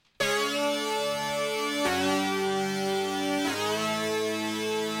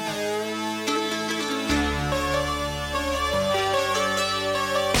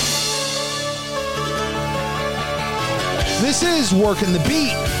This is Working the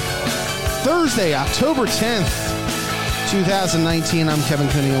Beat, Thursday, October 10th, 2019. I'm Kevin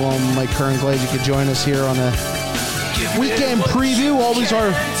Cooney along with Mike Kern. Glad you could join us here on a weekend preview. Always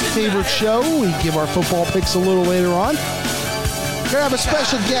our favorite show. We give our football picks a little later on. We're going to have a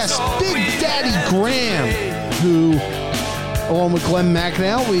special guest, Big Daddy Graham, who, along with Glenn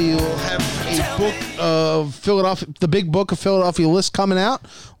McNeil, we will have a book of Philadelphia, the big book of Philadelphia list coming out.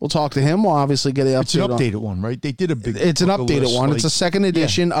 We'll talk to him. We'll obviously get an update. It's an updated one, right? They did a big. It's an updated one. It's a second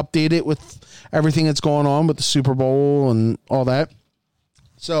edition, updated with everything that's going on with the Super Bowl and all that.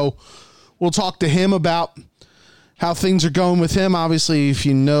 So we'll talk to him about how things are going with him. Obviously, if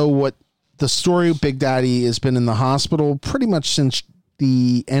you know what the story, Big Daddy has been in the hospital pretty much since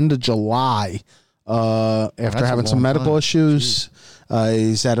the end of July after having some medical issues.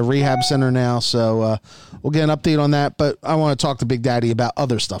 He's at a rehab center now, so we'll get an update on that. But I want to talk to Big Daddy about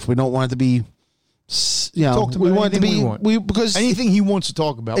other stuff. We don't want it to be, we want it to be because anything he wants to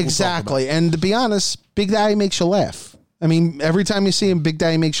talk about. Exactly. We'll talk about. And to be honest, Big Daddy makes you laugh. I mean, every time you see him, Big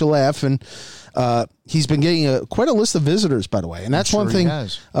Daddy makes you laugh, and he's been getting quite a list of visitors, by the way. And that's one thing.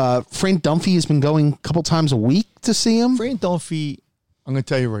 Fran Dunphy has been going a couple times a week to see him. Fran Dunphy, I'm going to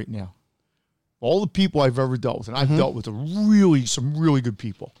tell you right now, all the people I've ever dealt with, and I've dealt with some really good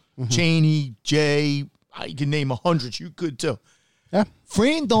people. Cheney, Jay, I can name 100. You could too. Yeah.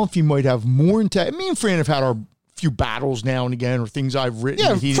 Fran Dunphy might have more integrity. Me and Fran have had our few battles now and again, or things I've written.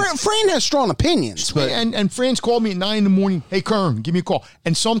 Yeah, Fran has strong opinions. But and Fran's called me at 9 a.m. Hey, Kern, give me a call.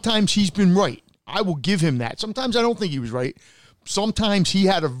 And sometimes he's been right. I will give him that. Sometimes I don't think he was right. Sometimes he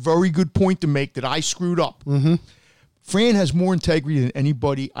had a very good point to make that I screwed up. Fran has more integrity than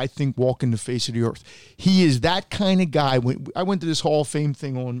anybody, I think, walking the face of the earth. He is that kind of guy. When I went to this Hall of Fame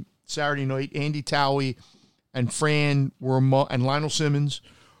thing on Saturday night, Andy Talley and Fran were among, and Lionel Simmons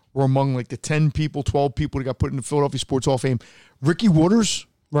were among like the 10 people, 12 people that got put in the Philadelphia Sports Hall of Fame. Ricky Waters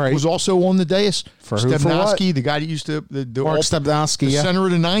was also on the dais. Stepnoski, the guy that used to... Mark Stepnoski, the center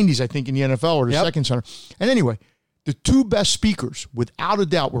of the 90s, I think, in the NFL, or the second center. And anyway, the two best speakers, without a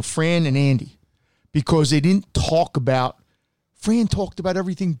doubt, were Fran and Andy. Because they didn't talk about, Fran talked about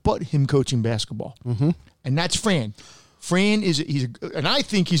everything but him coaching basketball. And that's Fran. Fran and I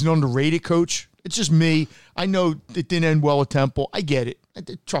think he's an underrated coach. It's just me. I know it didn't end well at Temple. I get it.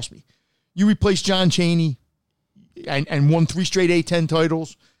 Trust me. You replace John Cheney and won 3 straight A-10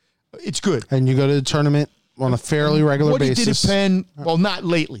 titles. It's good. And you go to the tournament on a fairly regular basis. What he did at Penn, well, not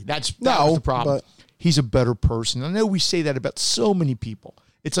lately. That was the problem. But he's a better person. I know we say that about so many people.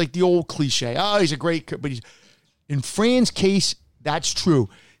 It's like the old cliche. Oh, he's a great coach. But in Fran's case, that's true.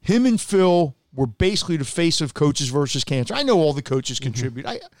 Him and Phil were basically the face of coaches versus cancer. I know all the coaches contribute,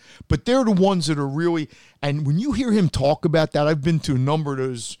 but they're the ones that are really. And when you hear him talk about that, I've been to a number of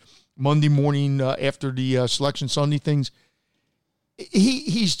those Monday morning after the Selection Sunday things.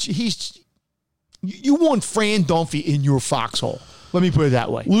 He's. You want Fran Dunphy in your foxhole. Let me put it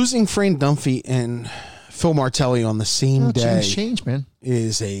that way. Losing Fran Dunphy and Phil Martelli on the same day change, man,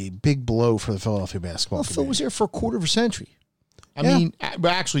 is a big blow for the Philadelphia basketball team. Phil was there for a quarter of a century. I mean,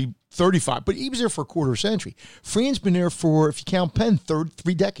 actually 35, but he was there for a quarter of a century. Fran's been there for, if you count Penn,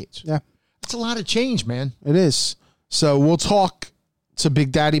 3 decades. Yeah. That's a lot of change, man. It is. So we'll talk to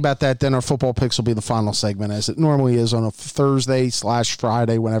Big Daddy about that. Then our football picks will be the final segment, as it normally is on a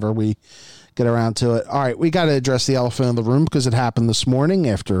Thursday/Friday, whenever we get around to it. All right, we got to address the elephant in the room because it happened this morning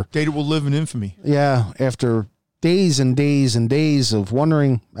after... Day that will live in infamy. Yeah, after days and days and days of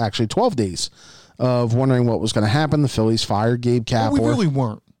wondering, actually 12 days, of wondering what was going to happen. The Phillies fired Gabe Kapler. Well, we really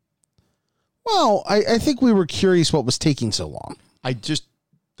weren't. Well, I think we were curious what was taking so long. I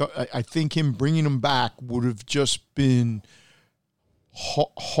think him bringing him back would have just been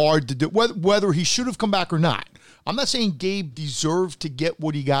hard to do, whether he should have come back or not. I'm not saying Gabe deserved to get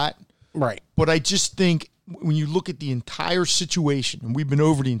what he got. Right. But I just think when you look at the entire situation, and we've been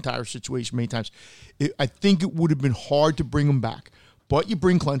over the entire situation many times, I think it would have been hard to bring him back. But you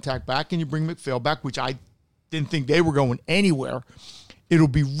bring Klentak back and you bring McPhail back, which I didn't think they were going anywhere. It'll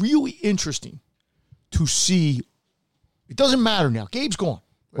be really interesting to see. It doesn't matter now. Gabe's gone.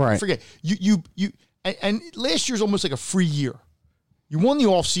 Right. Forget. And last year's almost like a free year. You won the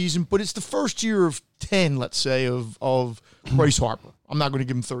offseason, but it's the first year of 10, let's say, of Bryce Harper. I'm not going to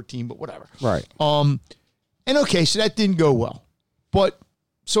give him 13, but whatever. Right. And okay, so that didn't go well. But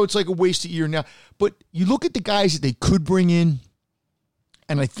so it's like a wasted year now. But you look at the guys that they could bring in,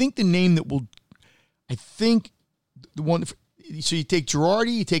 and I think the name that will, the one, so you take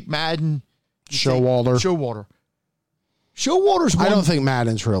Girardi, you take Madden, Showalter. Showalter's one. I don't think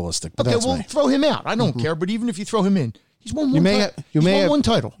Madden's realistic, but that's me. Throw him out. I don't care, but even if you throw him in, he's won one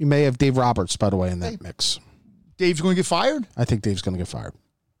title. You may have Dave Roberts, by the way, in that mix. Dave's going to get fired? I think Dave's going to get fired.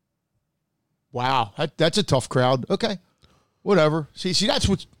 Wow, that's a tough crowd. Okay, whatever. See, that's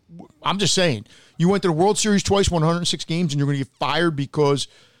what I'm just saying. You went to the World Series twice, 106 games, and you're going to get fired because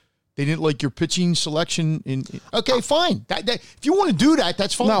they didn't like your pitching selection. Okay, fine. That if you want to do that,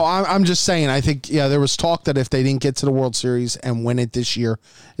 that's fine. No, I'm just saying. I think there was talk that if they didn't get to the World Series and win it this year,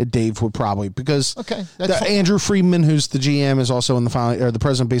 Dave would probably because Andrew Friedman, who's the GM, is also in the final, or the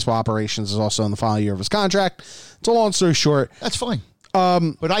president of baseball operations is also in the final year of his contract. It's a long story short. That's fine.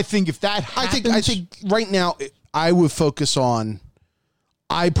 But I think if that happens, I think right now I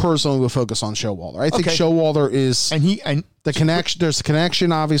personally would focus on Showalter. I think Showalter is the connection. There's a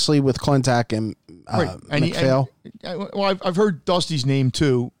connection, obviously, with Clintack and McPhail. Well, I've heard Dusty's name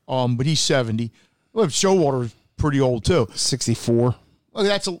too, but he's 70. Well, Showalter is pretty old too, 64. Okay,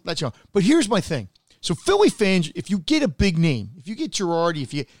 that's young. But here's my thing. So Philly fans, if you get a big name, if you get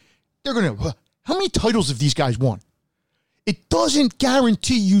Girardi, they're gonna. How many titles have these guys won? It doesn't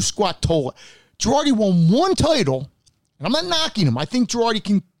guarantee you squat tola. Girardi won one title, and I'm not knocking him. I think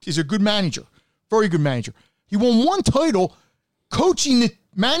Girardi is a good manager, very good manager. He won one title,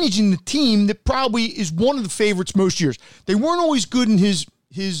 managing the team that probably is one of the favorites most years. They weren't always good in his.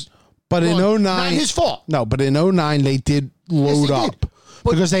 But in 09, not his fault. No, but in 09 they did load up.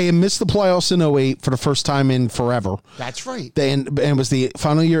 Because they had missed the playoffs in 08 for the first time in forever. That's right. And it was the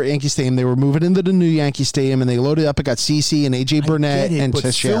final year at Yankee Stadium. They were moving into the new Yankee Stadium, and they loaded up. It got CeCe and A.J. Burnett and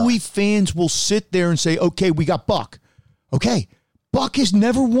Teixeira. Philly fans will sit there and say, okay, we got Buck. Okay, Buck has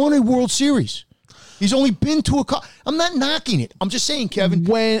never won a World Series. He's only been to I'm not knocking it. I'm just saying, Kevin.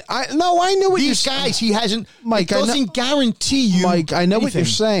 I know what these guys, he hasn't. Mike, it doesn't guarantee you. Mike, I know anything. what you're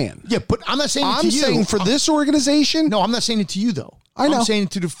saying. Yeah, but I'm not saying it to you. I'm saying for this organization. No, I'm not saying it to you, though. I know. I'm saying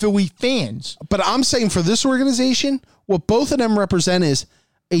it to the Philly fans. But I'm saying for this organization, what both of them represent is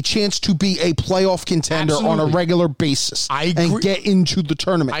a chance to be a playoff contender on a regular basis. I agree. And get into the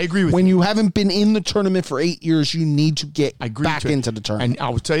tournament. I agree with when you. you haven't been in the tournament for 8 years, you need to get back into the tournament. And I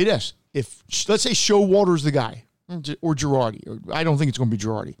will tell you this. If, let's say Showalter's the guy, or Girardi, or I don't think it's going to be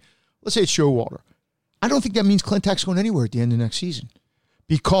Girardi. Let's say it's Showalter. I don't think that means Clintack's going anywhere at the end of next season.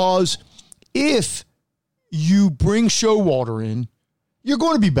 Because if you bring Showalter in, you're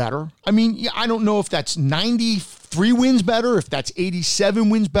going to be better. I mean, I don't know if that's 93 wins better, if that's 87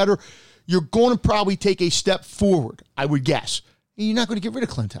 wins better. You're going to probably take a step forward, I would guess. And you're not going to get rid of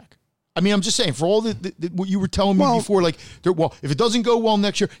Clintack. I mean, I'm just saying, for all what you were telling me before, like, if it doesn't go well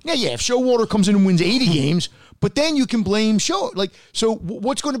next year, if Showalter comes in and wins 80 games, but then you can blame so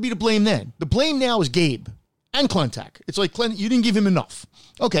what's going to be to blame then? The blame now is Gabe and Clintack. It's like, Clint, you didn't give him enough.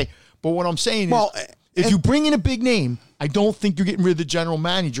 Okay, but what I'm saying is, if you bring in a big name, I don't think you're getting rid of the general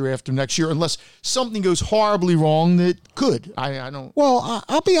manager after next year unless something goes horribly wrong that could. I don't. Well,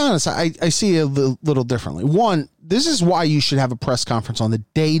 I'll be honest. I see it a little differently. One, this is why you should have a press conference on the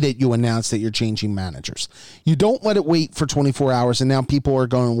day that you announce that you're changing managers. You don't let it wait for 24 hours, and now people are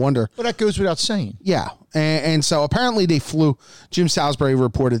going to wonder. But that goes without saying. Yeah. And so apparently they flew. Jim Salisbury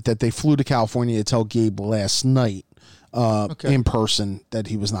reported that they flew to California to tell Gabe last night. In person that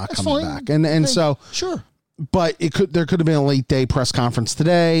he was not coming back. And so sure. But there could have been a late day press conference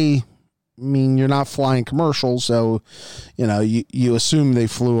today. I mean, you're not flying commercials, so you assume they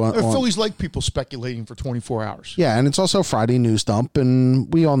flew on. Phillies like people speculating for 24 hours. Yeah, and it's also Friday news dump,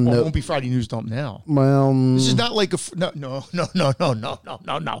 and we all know it won't be Friday news dump now. Well, this is not like no.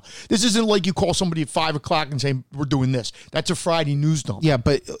 This isn't like you call somebody at 5:00 and say we're doing this. That's a Friday news dump. Yeah,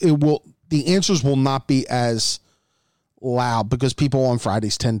 but the answers will not be as loud because people on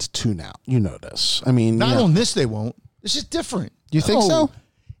Fridays tend to tune out. You know this. I mean, not on this. They won't. This is different. You think so?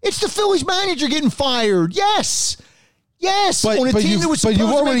 It's the Phillies manager getting fired. Yes. But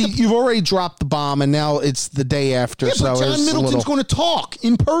you've already dropped the bomb, and now it's the day after. Yeah, so but John Middleton's going to talk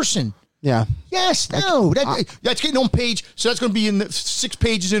in person. Yeah. Yes. No. That's getting on page. So that's going to be in the 6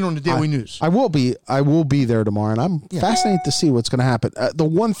 pages in on the Daily News. I will be there tomorrow, and I'm fascinated to see what's going to happen. The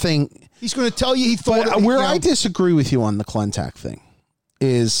one thing he's going to tell you he thought I disagree with you on the Clintack thing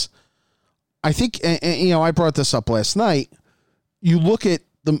is, I think, and I brought this up last night. You look at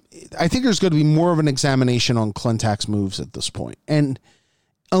I think there's going to be more of an examination on Clintack's moves at this point, and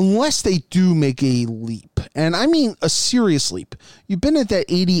unless they do make a leap, and I mean a serious leap. You've been at that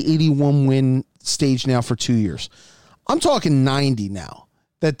 80-81 win stage now for 2 years. I'm talking 90 now,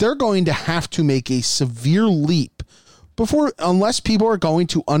 that they're going to have to make a severe leap unless people are going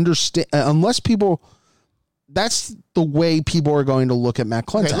to understand, that's the way people are going to look at Matt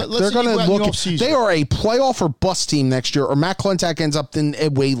Clintack. Okay, they're going to look they are a playoff or bust team next year, or Matt Clintack ends up in a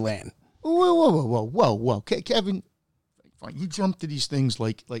Wayland. Whoa. Kevin, Fine. You jump to these things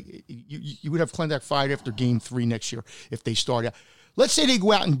like you would have Klentak fired after Game 3 next year if they start out. Let's say they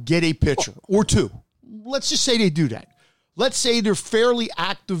go out and get a pitcher or two. Let's just say they do that. Let's say they're fairly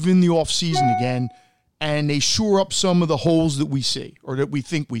active in the offseason again, and they shore up some of the holes that we see or that we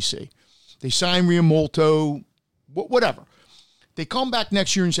think we see. They sign Riamolto, whatever. They come back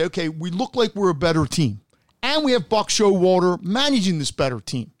next year and say, okay, we look like we're a better team. And we have Buck Showalter managing this better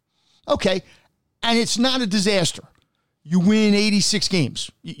team. Okay, and it's not a disaster. You win 86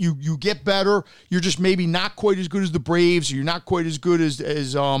 games. You get better. You're just maybe not quite as good as the Braves. Or you're not quite as good as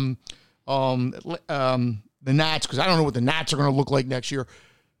the Nats, because I don't know what the Nats are going to look like next year.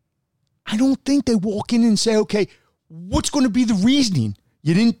 I don't think they walk in and say, okay, what's going to be the reasoning?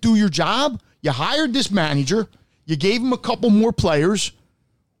 You didn't do your job. You hired this manager. You gave him a couple more players.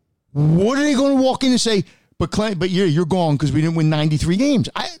 What are they going to walk in and say? But you're gone because we didn't win 93 games.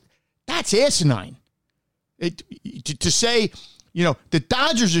 That's asinine. To say, the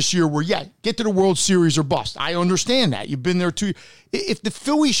Dodgers this year were, get to the World Series or bust. I understand that. You've been there too. If the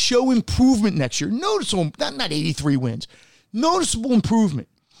Phillies show improvement next year, noticeable, not 83 wins, noticeable improvement,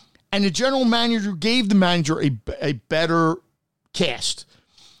 and the general manager gave the manager a better cast,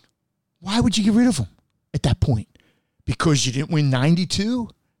 why would you get rid of him at that point? Because you didn't win 92?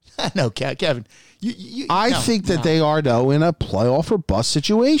 No, Kevin. I think that they are, though, in a playoff or bust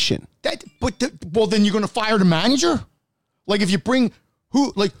situation. Well, then you're going to fire the manager? Like, if you bring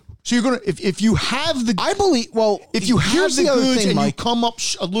who? Like, so you're going to if you have the. I believe. Well, if you have the goods thing, and Mike, you come up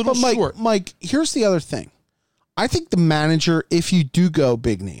a little short. Mike, here's the other thing. I think the manager, if you do go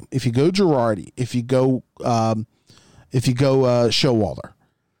big name, if you go Girardi, if you go Showalter,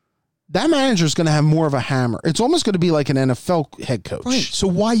 that manager is going to have more of a hammer. It's almost going to be like an NFL head coach. Right. So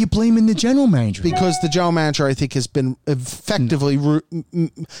why are you blaming the general manager? Because the general manager, I think, has been effectively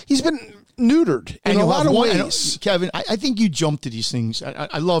he's been neutered in a lot of ways. Kevin, I think you jump to these things.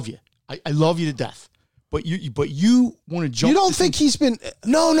 I love you. I love you to death. But you want to jump. You don't think he's been?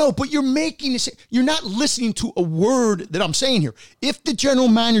 No. But you're making this. You're not listening to a word that I'm saying here. If the general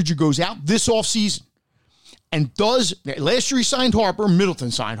manager goes out this offseason and last year he signed Harper,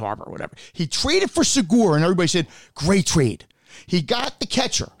 Middleton signed Harper, whatever. He traded for Segura, and everybody said, great trade. He got the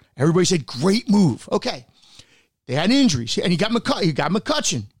catcher. Everybody said, great move. Okay. They had injuries, and he got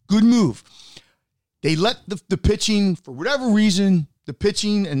McCutchen. Good move. They let the pitching, for whatever reason,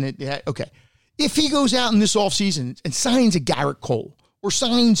 and they had, okay. If he goes out in this offseason and signs a Garrett Cole or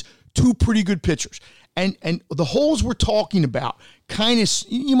signs two pretty good pitchers, and the holes we're talking about, kind of,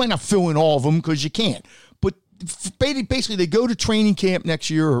 you might not fill in all of them because you can't, but basically they go to training camp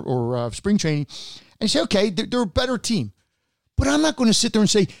next year or spring training and say, okay, they're a better team. But I'm not going to sit there and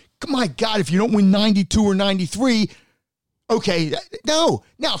say, my God, if you don't win 92 or 93, okay, no.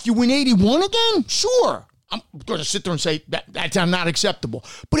 Now, if you win 81 again, sure. I'm going to sit there and say that's not acceptable.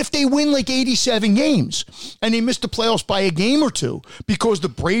 But if they win like 87 games and they miss the playoffs by a game or two because the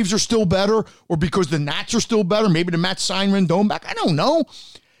Braves are still better or because the Nats are still better, maybe the Mets sign Rendon back, I don't know.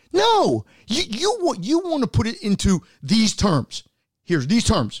 No, you want to put it into these terms. Here's these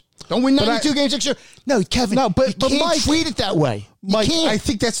terms. Don't win 92 games next year. No, Kevin, but you can't treat it that way. Mike, I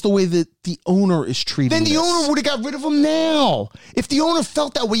think that's the way that the owner is treated. Then the owner would have got rid of him now. If the owner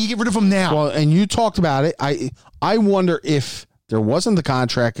felt that way, you get rid of him now. Well, and you talked about it. I wonder if there wasn't the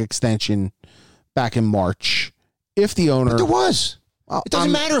contract extension back in March, if the owner... But there was. It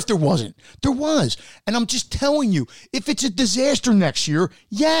doesn't matter if there wasn't. There was. And I'm just telling you, if it's a disaster next year,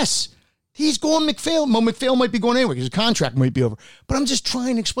 yes, he's going McPhail. Well, McPhail might be going anyway because his contract might be over. But I'm just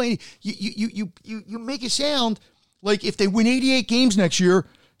trying to explain. You make it sound like if they win 88 games next year,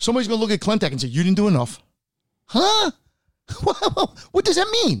 somebody's going to look at Klentak and say, you didn't do enough. Huh? What does that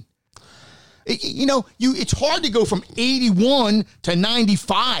mean? It's hard to go from 81 to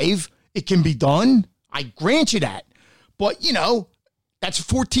 95. It can be done. I grant you that. But, that's a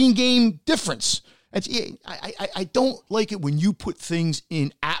 14-game difference. I don't like it when you put things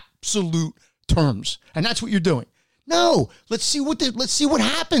in absolute terms, and that's what you're doing. No, let's see what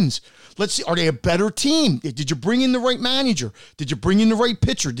happens. Let's see, are they a better team? Did you bring in the right manager? Did you bring in the right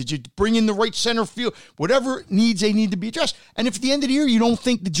pitcher? Did you bring in the right center field? Whatever needs they need to be addressed. And if at the end of the year you don't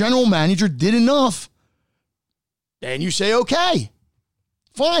think the general manager did enough, then you say, okay,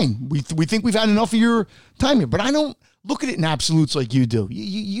 fine. We think we've had enough of your time here, but I don't look at it in absolutes like you do.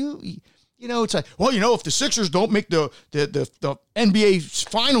 It's like, well, if the Sixers don't make the NBA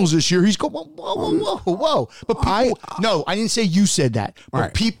Finals this year, he's going, whoa. But I didn't say you said that. But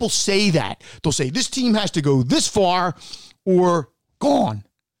right. People say that. They'll say, this team has to go this far or gone.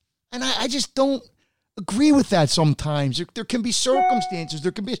 And I just don't agree with that sometimes. There can be circumstances.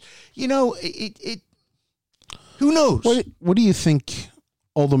 There can be, Who knows? What do you think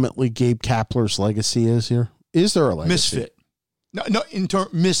ultimately Gabe Kapler's legacy is here? Is there a legacy? Misfit. No,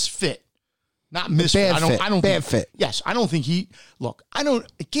 misfit. Not misfit. Bad I don't Bad think, fit. Yes, I don't think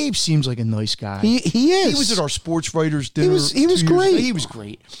Gabe seems like a nice guy. He is. He was at our sports writers dinner. He was great. He was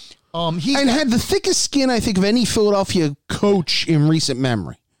great. Had the thickest skin, I think, of any Philadelphia coach in recent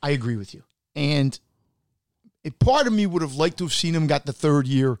memory. I agree with you. And part of me would have liked to have seen him got the third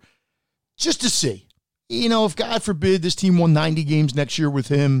year just to see. If God forbid this team won 90 games next year with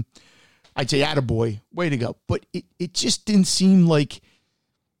him, I'd say attaboy, way to go. But it just didn't seem like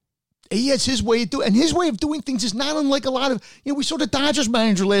he has his way of doing, and his way of doing things is not unlike a lot of, we saw the Dodgers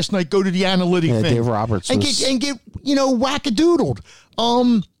manager last night go to the analytic thing. Dave Roberts and get wackadoodled.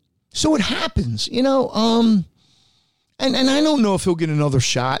 So it happens, and I don't know if he'll get another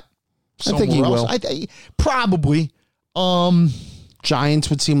shot. I think he will. Probably. Giants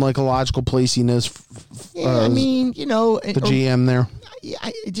would seem like a logical place. He knows. The GM there.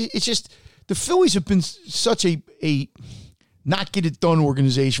 It's just the Phillies have been such a not get it done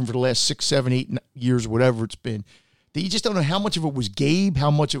organization for the last 6, 7, 8 years, whatever it's been, that you just don't know how much of it was Gabe,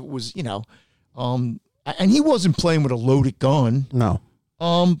 how much of it was, and he wasn't playing with a loaded gun. No.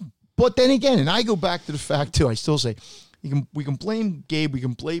 But then again, and I go back to the fact too, I still say we can blame Gabe, we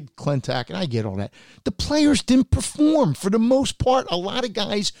can blame Clentak, and I get all that. The players didn't perform for the most part. A lot of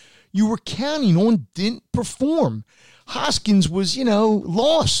guys you were counting on didn't perform. Hoskins was,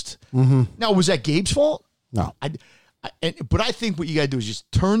 lost. Mm-hmm. Now, was that Gabe's fault? No. But I think what you got to do is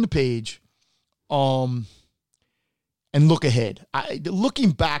just turn the page, and look ahead.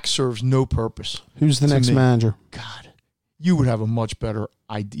 Looking back serves no purpose. Who's the next manager? God, you would have a much better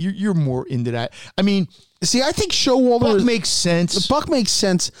idea. You're more into that. I mean, see, I think Showalter makes sense. The Buck makes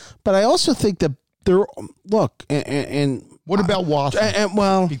sense, but I also think that and what about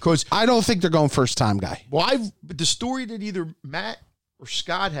Watson? Because I don't think they're going first time guy. Well, but the story that either Matt or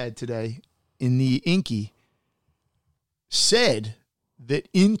Scott had today in the Inky said that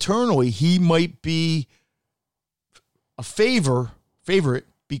internally he might be a favorite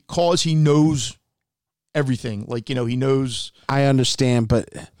because he knows everything. Like, he knows. I understand, but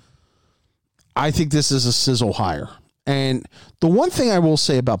I think this is a sizzle hire. And the one thing I will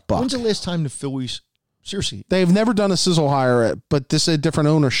say about Buck. When's the last time the Phillies, seriously? They've never done a sizzle hire, but this is a different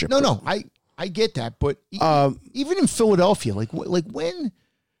ownership. No, I get that. But even in Philadelphia, like when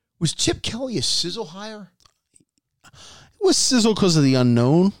was Chip Kelly a sizzle hire? It was sizzle because of the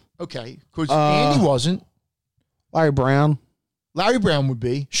unknown. Okay, because Andy wasn't. Larry Brown would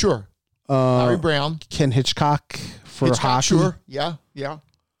be, sure. Larry Brown. Ken Hitchcock for hockey. Sure, yeah.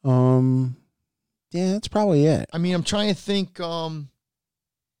 Yeah, that's probably it. I mean, I'm trying to think. I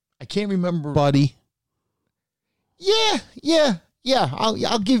can't remember. Buddy. Yeah.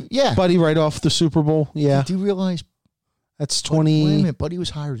 I'll give. Yeah, Buddy right off the Super Bowl. Yeah. Do you realize that's 20? Wait a minute, Buddy was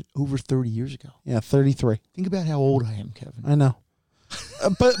hired over 30 years ago. Yeah, 33. Think about how old I am, Kevin. I know.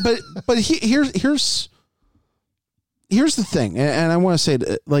 but here's the thing, and I want to say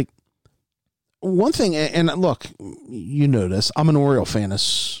that, like, one thing, and look, you know this. I'm an Oriole fan.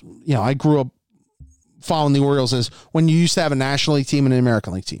 I grew up following the Orioles as when you used to have a National League team and an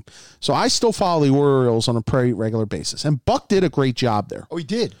American League team. So I still follow the Orioles on a pretty regular basis. And Buck did a great job there. Oh, he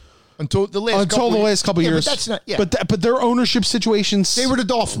did. Until the last couple years. But that's not, yeah. But their ownership situations. They were the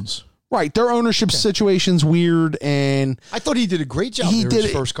Dolphins. Right. Their ownership situations weird. And I thought he did a great job there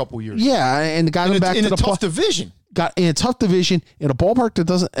his first couple of years. Yeah. And got him back to the tough division. Got in a tough division in a ballpark that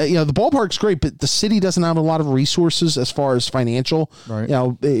doesn't, the ballpark's great, but the city doesn't have a lot of resources as far as financial. Right.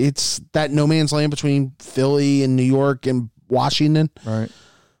 It's that no man's land between Philly and New York and Washington. Right.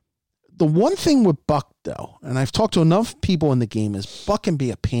 The one thing with Buck, though, and I've talked to enough people in the game, is Buck can be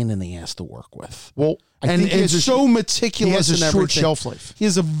a pain in the ass to work with. Well, and so meticulous. He has a in short everything. shelf life. He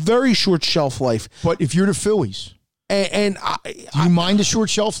has a very short shelf life. But if you're the Phillies, do you mind a short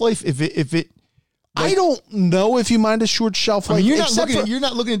shelf life? If it I don't know if you mind a short shelf life. I mean, you're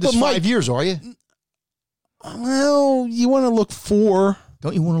not looking at this 5 years, are you? Well, you want to look 4.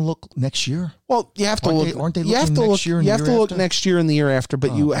 Don't you want to look next year? Well, you have to look. Aren't they looking next year? You have to look next year and the year after,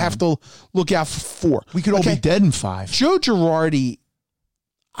 but you have to look out for 4. We could all be dead in 5. Joe Girardi,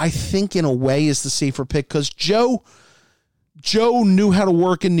 I think, in a way, is the safer pick because Joe knew how to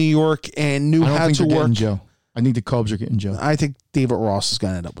work in New York and knew how to work. Joe. I think the Cubs are getting Joe. I think David Ross is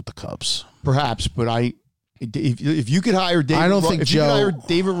going to end up with the Cubs. Perhaps, but if you could hire David, you could hire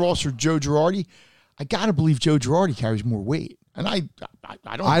David Ross or Joe Girardi, I got to believe Joe Girardi carries more weight. And I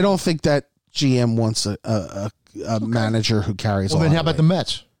don't. I don't think that GM wants a manager who carries. Well, then how about the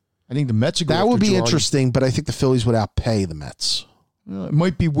Mets? I think the Mets. That would be interesting, but I think the Phillies would outpay the Mets. It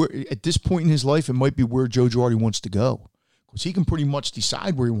might be where, at this point in his life, it might be where Joe Girardi wants to go, because he can pretty much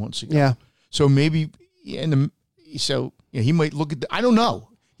decide where he wants to go. Yeah. So maybe, he might look at I don't know.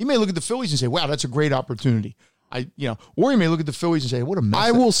 He may look at the Phillies and say, "Wow, that's a great opportunity." Or he may look at the Phillies and say, "What a mess!"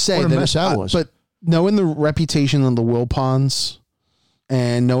 I will say that was. But knowing the reputation of the Wilpons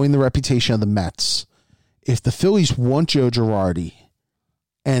and knowing the reputation of the Mets, if the Phillies want Joe Girardi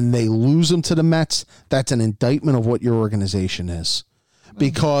and they lose him to the Mets, that's an indictment of what your organization is.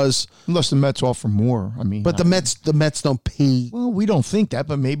 Because unless the Mets offer more, the Mets don't pay. Well, we don't think that,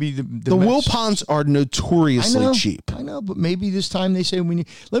 but maybe the Mets, Wilpons are notoriously cheap. I know, but maybe this time they say we need.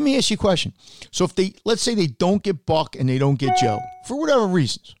 Let me ask you a question. So if let's say they don't get Buck and they don't get Joe for whatever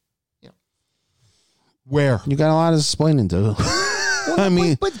reasons, where you got a lot of explaining to.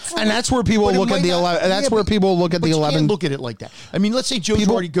 And that's where people look at the 11. That's where people look at the 11. Look at it like that. Let's say Joe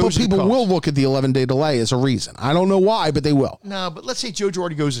Girardi goes. But people will look at the 11-day delay as a reason. I don't know why, but they will. No, but let's say Joe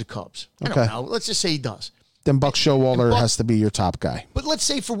Girardi goes to the Cubs. I don't know. Let's just say he does. Then Buck Showalter has to be your top guy. But let's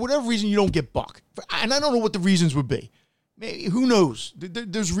say for whatever reason you don't get Buck, and I don't know what the reasons would be. Maybe, who knows?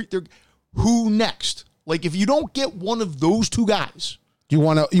 Who next? Like if you don't get one of those two guys. You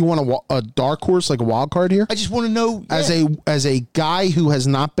want a dark horse, like a wild card here? I just want to know as a guy who has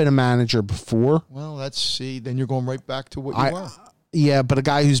not been a manager before. Well, then you're going right back to what you were. Yeah, but a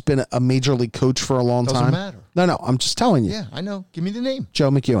guy who's been a major league coach for a long time. Doesn't matter. No, I'm just telling you. Yeah, I know. Give me the name.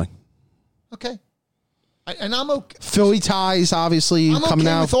 Joe McEwing. Okay. And I'm okay. Philly ties, obviously, coming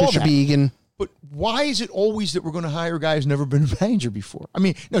out of Bishop Egan. But why is it always that we're going to hire a guy who's never been a manager before?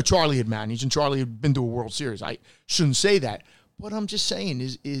 Charlie had managed, and Charlie had been to a World Series. I shouldn't say that. What I'm just saying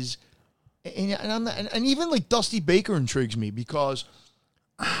is, and even like Dusty Baker intrigues me because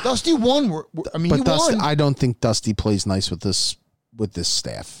Dusty won. He won. I don't think Dusty plays nice with this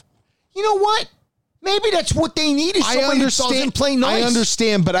staff. You know what? Maybe that's what they need. Is somebody who doesn't play nice. I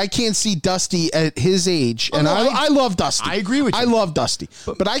understand, but I can't see Dusty at his age, I love Dusty. I agree with you. I love Dusty,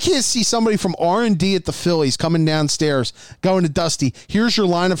 but I can't see somebody from R&D at the Phillies coming downstairs, going to Dusty. Here's your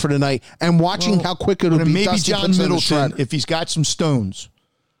lineup for tonight, and watching how quick it'll be. Maybe Dusty John Middleton, if he's got some stones,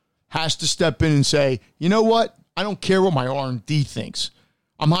 has to step in and say, "You know what? I don't care what my R&D thinks.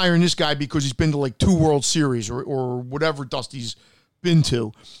 I'm hiring this guy because he's been to like 2 World Series or whatever Dusty's been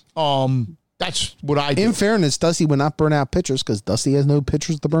to." That's what I do. In fairness, Dusty would not burn out pitchers because Dusty has no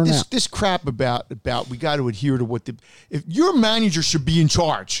pitchers to burn out. This crap about we got to adhere to if your manager should be in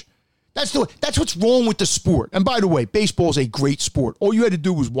charge. That's what's wrong with the sport. And by the way, baseball is a great sport. All you had to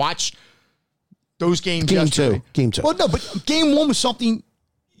do was watch those games. Game two. Well, no, but game 1 was something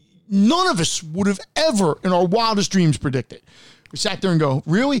none of us would have ever in our wildest dreams predicted. We sat there and go,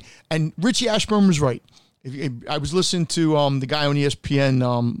 really? And Richie Ashburn was right. I was listening to the guy on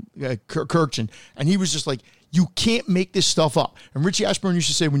ESPN, Kirkchin, and he was just like, you can't make this stuff up. And Richie Ashburn used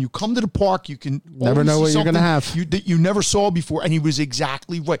to say, when you come to the park, you can never know what you're going to have that you never saw before. And he was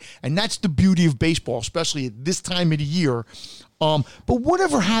exactly right. And that's the beauty of baseball, especially at this time of the year. But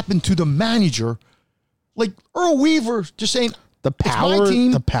whatever happened to the manager, like Earl Weaver just saying, the powers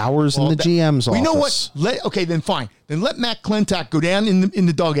in the GM's office. You know what? Okay, then fine. Then let Matt Klentak go down in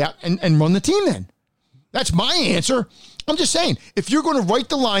the dugout and run the team then. That's my answer. I'm just saying, if you're going to write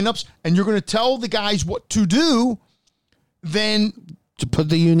the lineups and you're going to tell the guys what to do, then to put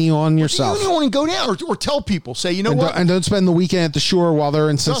the uni on yourself. Put the uni on and go down, or tell people, say, you know what? And don't spend the weekend at the shore while they're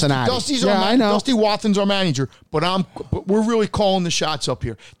in Cincinnati. I know. Dusty Wathan's our manager, but we're really calling the shots up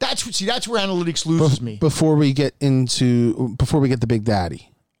here. That's where analytics loses me. Before we get the Big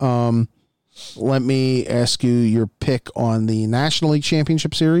Daddy, let me ask you your pick on the National League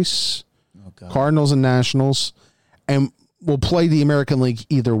Championship Series. Cardinals and Nationals, and we'll play the American League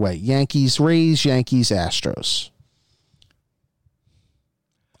either way. Yankees, Rays, Yankees, Astros.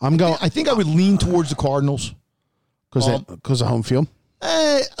 I think I would lean towards the Cardinals because of home field.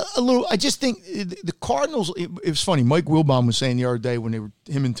 A little. I just think the Cardinals. It was funny. Mike Wilbon was saying the other day when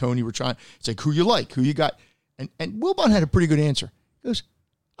him and Tony were trying. It's like, who you like, who you got, and Wilbon had a pretty good answer. He goes,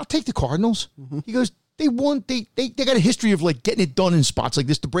 "I'll take the Cardinals." Mm-hmm. He goes, "They won. They got a history of like getting it done in spots like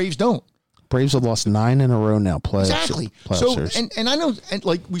this. The Braves don't." Braves have lost 9 in a row now. Exactly. So, and I know, and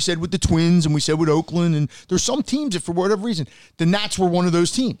like we said with the Twins, and we said with Oakland, and there's some teams that for whatever reason, the Nats were one of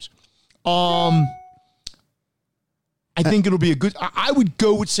those teams. I think it'll be a good. I would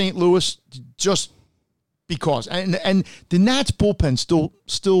go with St. Louis just because, and the Nats bullpen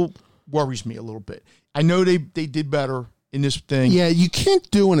still worries me a little bit. I know they did better in this thing. Yeah, you can't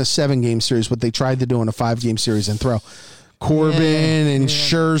do in a 7-game series what they tried to do in a 5-game series and throw Corbin and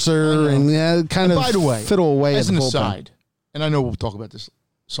Scherzer and kind of by the way, fiddle away as at an the bullpen. aside, and I know we'll talk about this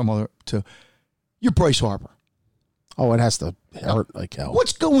some other too. You're Bryce Harper. Oh, it has to hurt like hell.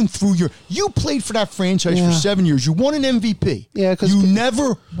 What's going through you played for that franchise for 7 years. You won an MVP. Yeah, because you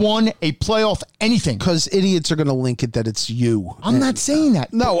never won a playoff anything. Because idiots are going to link it that it's you. I'm not saying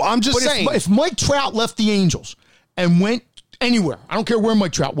that. No, I'm just saying. If Mike Trout left the Angels and went anywhere, I don't care where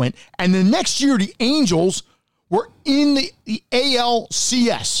Mike Trout went, and the next year the Angels were in the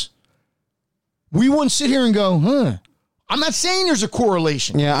ALCS, we wouldn't sit here and go, I'm not saying there's a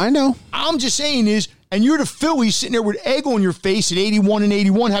correlation. Yeah, I know. I'm just saying is, and you're the Phillies sitting there with egg on your face at 81 and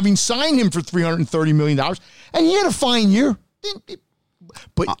 81, having signed him for $330 million, and he had a fine year.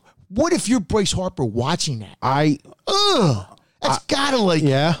 But what if you're Bryce Harper watching that? That's gotta like.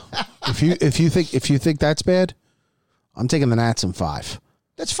 Yeah. if you think that's bad, I'm taking the Nats in 5.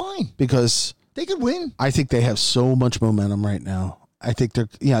 That's fine because they could win. I think they have so much momentum right now. I think they're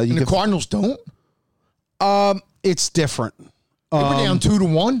and the Cardinals don't. It's different. They were down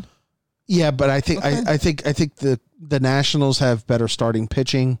 2-1. Yeah, but I think I think the Nationals have better starting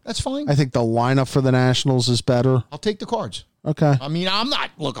pitching. That's fine. I think the lineup for the Nationals is better. I'll take the Cards. Okay. I mean, I'm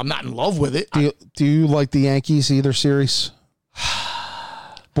not in love with it. Do you like the Yankees either series?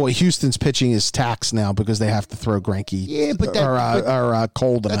 Boy, Houston's pitching is taxed now because they have to throw Greinke. Yeah, but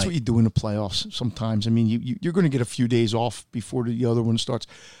Cole tonight. That's what you do in the playoffs sometimes. I mean, you're going to get a few days off before the other one starts.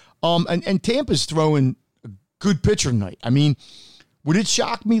 And Tampa's throwing a good pitcher tonight. I mean, would it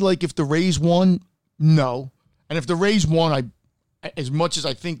shock me like if the Rays won? No. And if the Rays won, as much as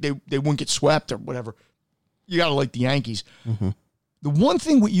I think they wouldn't get swept or whatever, you got to like the Yankees. Mm-hmm. The one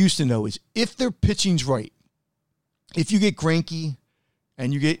thing we used to know is if their pitching's right, if you get Greinke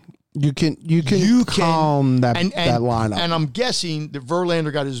and you can calm that lineup. And I'm guessing that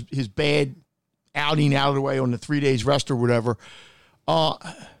Verlander got his bad outing out of the way on the 3 days rest or whatever.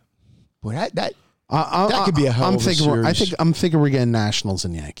 Boy, that could be a hell of a series. I'm thinking we're getting Nationals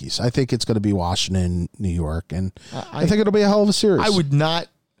and Yankees. I think it's going to be Washington, New York, and I think it'll be a hell of a series. I would not.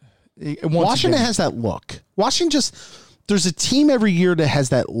 Washington has that look. There's a team every year that has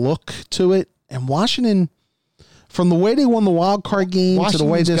that look to it, and Washington, from the way they won the wild card game to the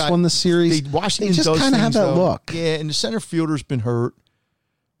way they won the series, they just kind of have that look. Yeah, and the center fielder's been hurt.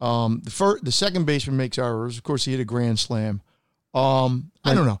 The second baseman makes errors. Of course, he hit a grand slam. I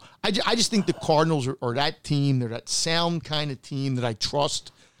don't know. I just think the Cardinals are that team. They're that sound kind of team that I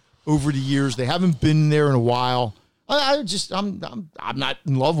trust over the years. They haven't been there in a while. I'm not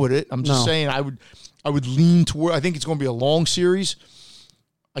in love with it. I'm just saying I would lean toward. I think it's going to be a long series.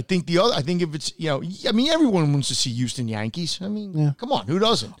 I think if it's everyone wants to see Houston Yankees. I mean, come on, who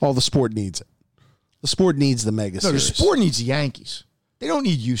doesn't? Oh, the sport needs it. The sport needs the mega series. The sport needs the Yankees. They don't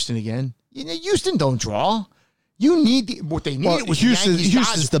need Houston again. Houston don't draw. You need what they need.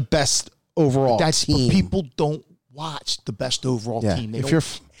 Houston's the best overall team. But people don't watch the best overall team. They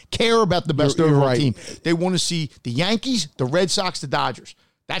don't care about the best overall team. They want to see the Yankees, the Red Sox, the Dodgers.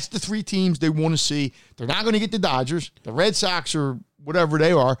 That's the 3 teams they want to see. They're not going to get the Dodgers. The Red Sox or whatever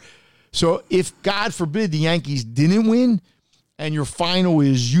they are. So if, God forbid, the Yankees didn't win and your final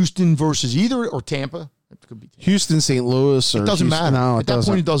is Houston versus either or Tampa, it could be Tampa. Houston, St. Louis, or it doesn't matter. No, at that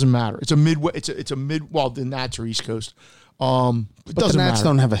point, it doesn't matter. It's a midway. It's a mid. Well, the Nats are East Coast. But the Nats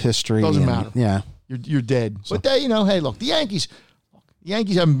don't have a history. Doesn't matter. Yeah, you're dead. So. But they, hey, look, the Yankees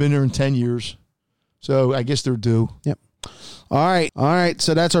haven't been there in 10 years, so I guess they're due. Yep. All right.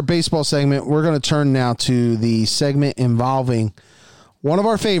 So that's our baseball segment. We're going to turn now to the segment involving one of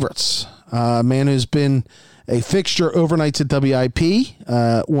our favorites, a man who's been a fixture overnights at WIP,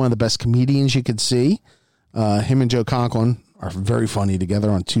 one of the best comedians you could see. Him and Joe Conklin are very funny together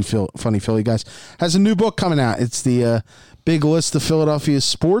on Two Funny Philly Guys. Has a new book coming out. It's the Big List of Philadelphia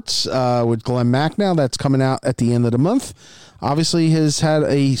Sports with Glenn Macnow. That's coming out at the end of the month. Obviously, has had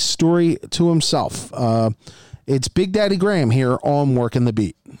a story to himself. It's Big Daddy Graham here on Working the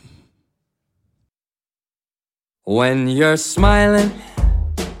Beat. When you're smiling,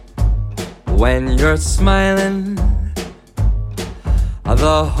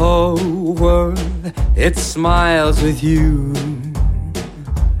 the whole world, it smiles with you.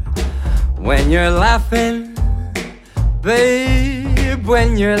 When you're laughing, babe,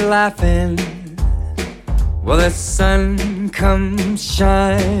 when you're laughing, well, the sun comes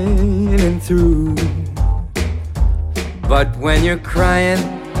shining through. But when you're crying,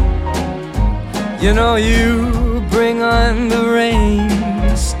 you bring on the rain.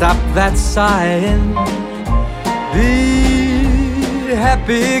 Stop that sighing, be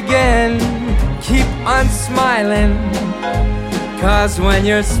happy again. Keep on smiling, 'cause when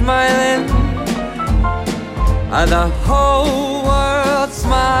you're smiling, the whole world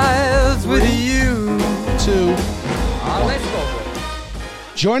smiles with you. Let's go.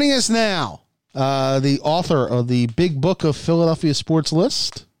 Joining us now the author of the Big Book of Philadelphia Sports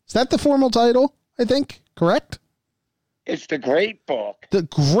List. Is that the formal title? I think, correct? It's the great book. The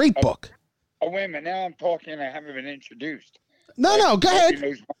great book. Oh, wait a minute. Now I'm talking. I haven't been introduced. No, go ahead.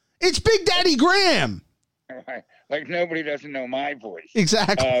 Knows, It's Big Daddy Graham. like nobody doesn't know my voice.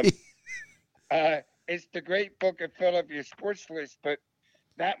 Exactly. It's the great book of Philadelphia Sports List, but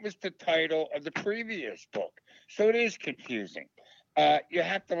that was the title of the previous book. So it is confusing. You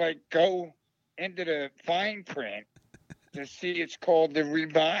have to go into the fine print to see it's called the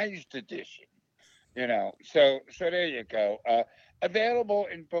revised edition. So there you go. Available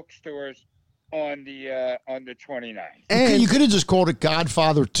in bookstores on the 29th. And you could have just called it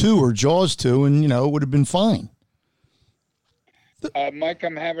Godfather 2 or Jaws 2, and it would have been fine. Mike,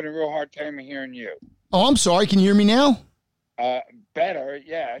 I'm having a real hard time hearing you. Oh, I'm sorry. Can you hear me now? Better,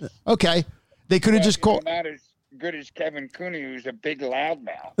 yes. Okay. They could have just called. Not as good as Kevin Cooney, who's a big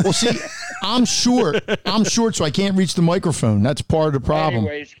loudmouth. Well, see, I'm short. So I can't reach the microphone. That's part of the problem.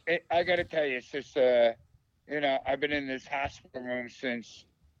 Anyways, I got to tell you, it's just, I've been in this hospital room since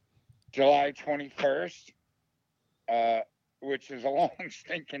July 21st, which is a long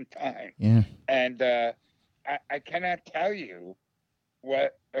stinking time. Yeah. And I cannot tell you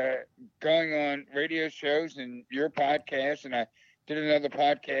what going on radio shows and your podcast, and I did another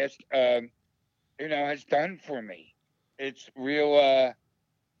podcast, has done for me. It's real.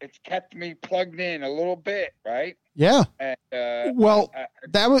 It's kept me plugged in a little bit, right? Yeah. And,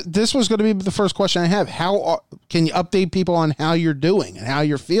 this was going to be the first question I have. How can you update people on how you're doing and how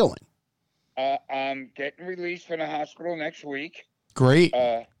you're feeling? I'm getting released from the hospital next week. Great.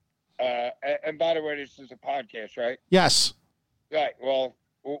 And by the way, this is a podcast, right? Yes. Right. Well,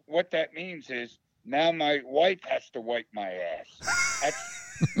 what that means is now my wife has to wipe my ass.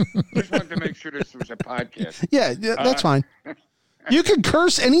 Just wanted to make sure this was a podcast. Yeah, that's fine. You can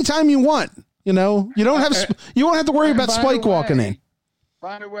curse anytime you want. You won't have to worry about Spike walking in.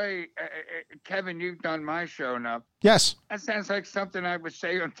 By the way, Kevin, you've done my show enough. Yes. That sounds like something I would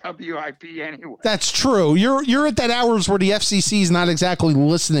say on WIP anyway. That's true. You're at that hours where the FCC is not exactly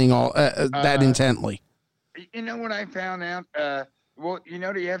listening that intently. You know what I found out? The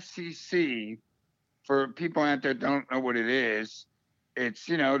FCC, for people out there that don't know what it is, it's,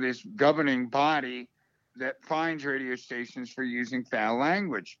 this governing body that fines radio stations for using foul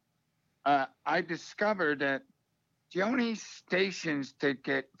language. I discovered that the only stations that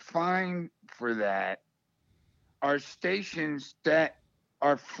get fined for that are stations that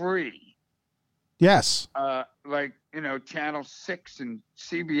are free. Yes. Channel 6 and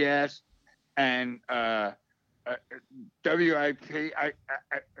CBS and WIP.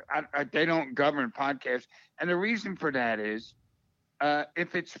 They don't govern podcasts. And the reason for that is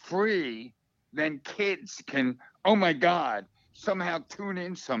if it's free, then kids can, oh my God, somehow tune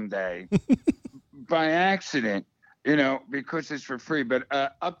in someday by accident. Because it's for free. But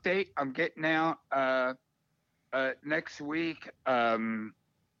update, I'm getting out next week. I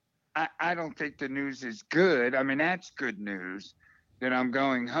don't think the news is good. I mean, that's good news that I'm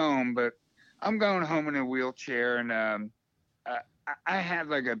going home, but I'm going home in a wheelchair, and I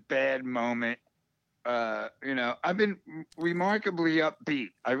had a bad moment. I've been remarkably upbeat.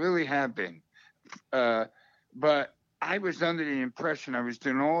 I really have been. But I was under the impression I was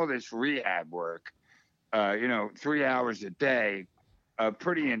doing all this rehab work. 3 hours a day,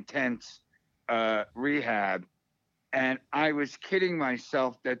 pretty intense rehab. And I was kidding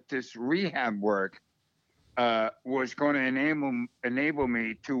myself that this rehab work was going to enable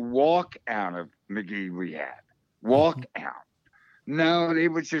me to walk out of McGee Rehab. Walk out. No, they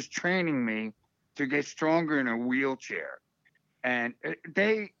were just training me to get stronger in a wheelchair. And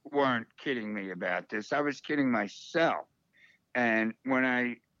they weren't kidding me about this. I was kidding myself. And when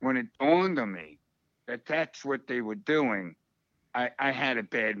it dawned on me that that's what they were doing, I had a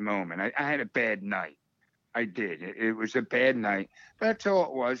bad moment. I had a bad night. I did. It was a bad night. That's all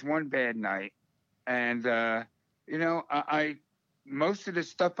it was, one bad night. And, I most of the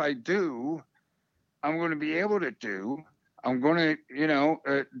stuff I do, I'm going to be able to do. I'm going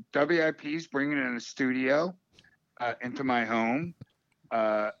to, WIP's bringing in a studio into my home.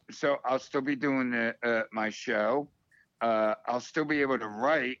 So I'll still be doing my show. I'll still be able to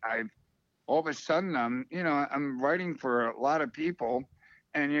write. All of a sudden, I'm writing for a lot of people,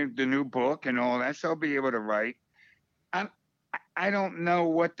 and the new book and all that. So I'll be able to write. I don't know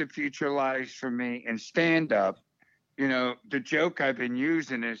what the future lies for me in stand up. The joke I've been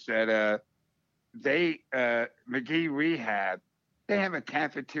using is that McGee Rehab, they have a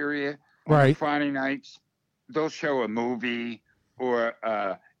cafeteria on Friday nights. They'll show a movie, or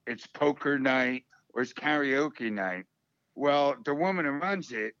it's poker night, or it's karaoke night. Well, the woman who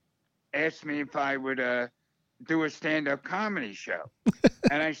runs it, asked me if I would do a stand-up comedy show.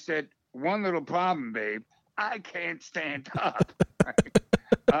 And I said, one little problem, babe. I can't stand up.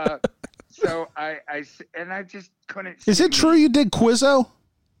 So I just couldn't. Is it true you did Quizzo?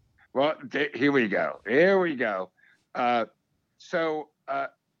 Well, here we go. So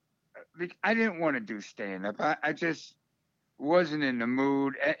I didn't want to do stand-up. I just wasn't in the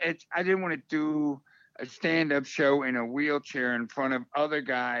mood. I didn't want to do a stand-up show in a wheelchair in front of other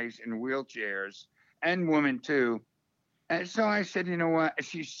guys in wheelchairs and women too. And so I said, you know what?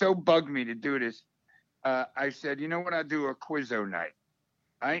 She so bugged me to do this. I said, you know what? I'll do a Quizzo night.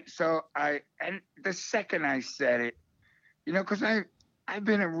 Right? So and the second I said it, you know, because I've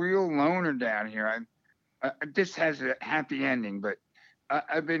been a real loner down here. This has a happy ending, but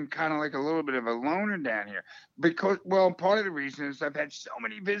I've been kind of like a little bit of a loner down here because, well, part of the reason is I've had so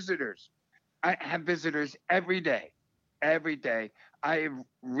many visitors. I have visitors every day. Every day. I have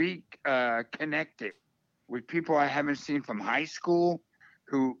reconnected with people I haven't seen from high school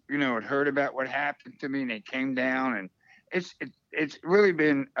who, you know, had heard about what happened to me and they came down, and it's really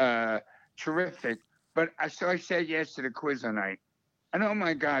been terrific. But so I said yes to the Quizzo night. And oh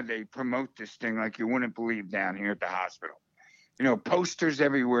my God, they promote this thing like you wouldn't believe down here at the hospital. You know, posters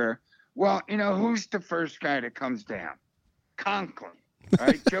everywhere. Well, you know, who's the first guy that comes down? Conklin,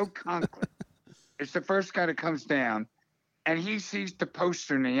 right? Joe Conklin. It's the first guy that comes down, and he sees the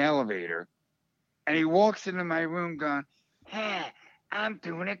poster in the elevator, and he walks into my room going, hey, I'm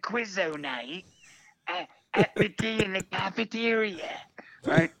doing a Quizzo night at McGee in the cafeteria,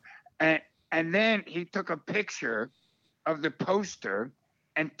 right? And then he took a picture of the poster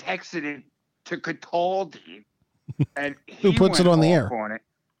and texted it to Cataldi, and who puts it on the air? On it.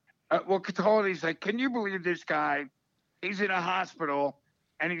 Well, Cataldi's like, can you believe this guy? He's in a hospital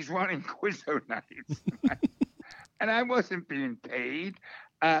and he's running Quizzo nights. And I wasn't being paid.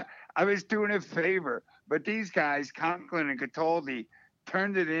 I was doing a favor. But these guys, Conklin and Cataldi,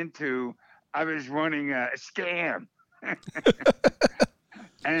 turned it into I was running a scam.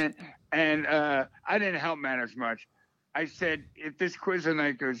 and I didn't help matters much. I said, if this Quizzo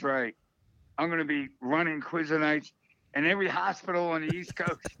night goes right, I'm going to be running Quizzo nights in every hospital on the East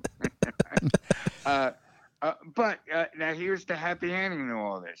Coast. But now here's the happy ending to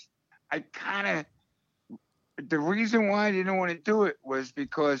all this. The reason why I didn't want to do it was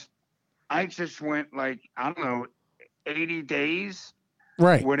because I just went like, I don't know, 80 days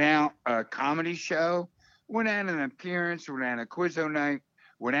without a comedy show, without an appearance, without a Quizzo night,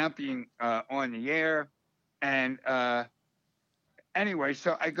 without being on the air. And anyway,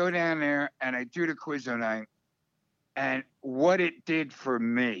 so I go down there and I do the Quizzo night. And what it did for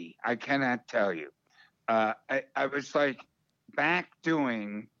me, I cannot tell you. I was like back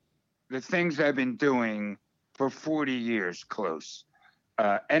doing the things I've been doing for 40 years close.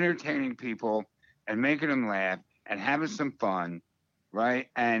 Entertaining people and making them laugh and having some fun, right?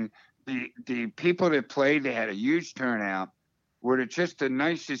 And the people that played, they had a huge turnout, were just the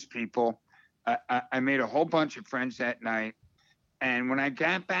nicest people. I made a whole bunch of friends that night. And when I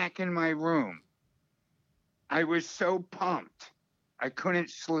got back in my room, I was so pumped. I couldn't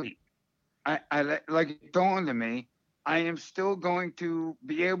sleep. I like it dawned on me, I am still going to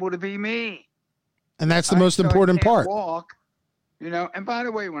be able to be me. And that's the most important part. Walk, you know. And by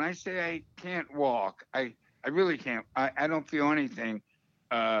the way, when I say I can't walk, I really can't. I don't feel anything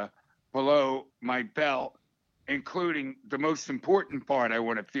below my belt, including the most important part I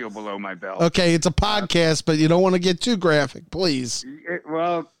want to feel below my belt. Okay, it's a podcast, but you don't want to get too graphic, please.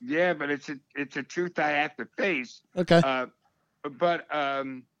 Well, yeah, but it's a truth I have to face. Okay. But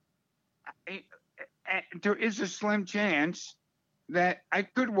there is a slim chance that I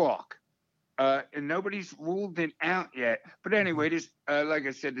could walk. And nobody's ruled it out yet. But anyway, this, like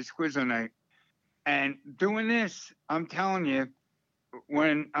I said, this Quizzo night. And doing this, I'm telling you,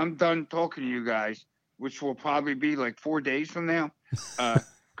 when I'm done talking to you guys, which will probably be like 4 days from now,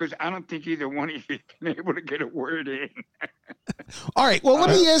 because I don't think either one of you been able to get a word in. All right. Well, let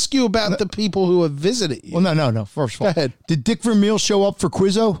me ask you about the people who have visited you. Well, no. First of all, go ahead. Did Dick Vermeil show up for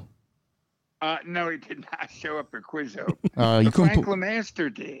Quizzo? No, he did not show up for Quizzo. Frank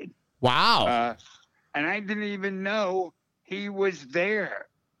LeMaster did. Wow. And I didn't even know he was there.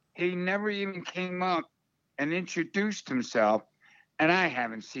 He never even came up and introduced himself. And I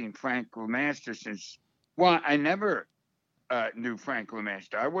haven't seen Frank LeMaster since, well, I never knew Frank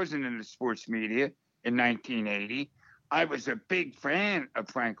LeMaster. I wasn't in the sports media in 1980. I was a big fan of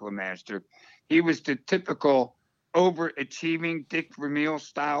Frank LeMaster. He was the typical overachieving Dick Vermeil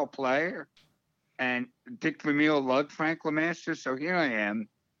style player. And Dick Vermeil loved Frank LeMaster. So here I am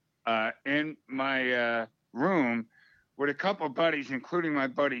in my room with a couple of buddies, including my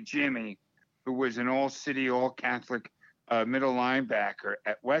buddy Jimmy, who was an all-city, all-Catholic middle linebacker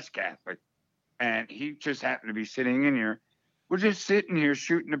at West Catholic. And he just happened to be sitting in here. We're just sitting here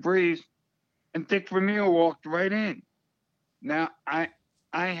shooting the breeze, and Dick Vermeil walked right in. Now, I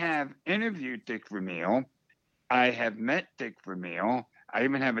have interviewed Dick Vermeil. I have met Dick Vermeil. I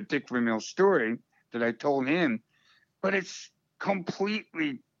even have a Dick Vermeil story that I told him. But it's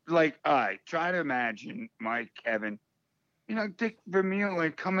completely like, try to imagine, Mike, Kevin, Dick Vermeil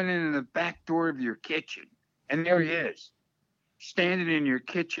like coming in the back door of your kitchen. And there he is, standing in your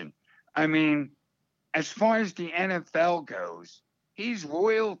kitchen. I mean, as far as the NFL goes, he's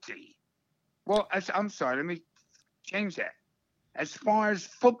royalty. Well, I'm sorry, let me change that. As far as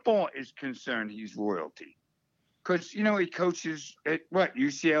football is concerned, he's royalty. Because, he coaches at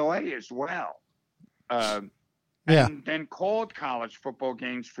UCLA as well. And then called college football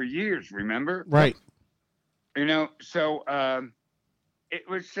games for years, remember? Right. So it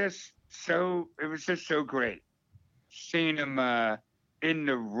was just so great seeing him in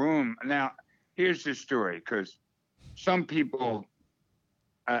the room. Now, here's the story, because some people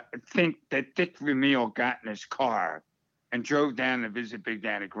think that Dick Vermeil got in his car and drove down to visit Big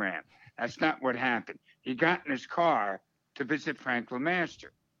Daddy Graham. That's not what happened. He got in his car to visit Frank LeMaster.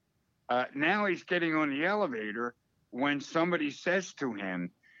 Now he's getting on the elevator when somebody says to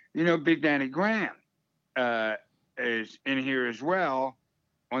him, Big Daddy Graham is in here as well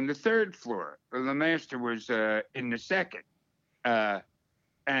on the third floor. LeMaster was in the second.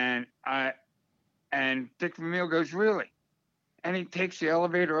 And Dick Vermeil goes, really? And he takes the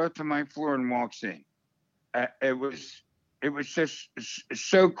elevator up to my floor and walks in. It was just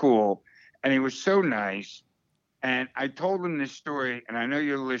so cool, and he was so nice. And I told him this story, and I know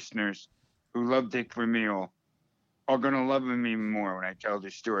your listeners who love Dick Vermeil are going to love him even more when I tell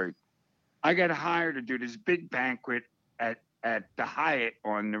this story. I got hired to do this big banquet at the Hyatt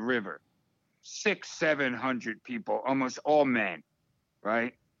on the river. 600-700 people, almost all men,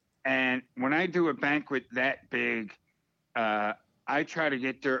 right? And when I do a banquet that big, I try to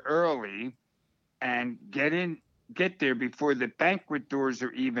get there early and get there before the banquet doors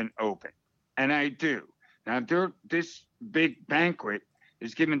are even open. And I do. Now, this big banquet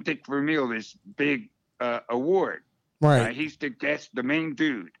is giving Dick Vermeil this big award. Right. He's the main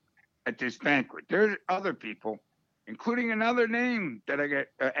dude at this banquet. There's other people, including another name that I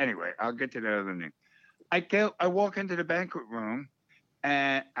get. Anyway, I'll get to that other name. I walk into the banquet room,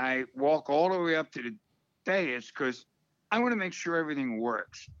 and I walk all the way up to the dais because I want to make sure everything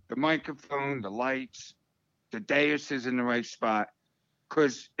works. The microphone, the lights, the dais is in the right spot.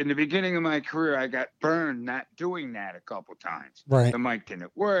 Because in the beginning of my career, I got burned not doing that a couple times. Right. The mic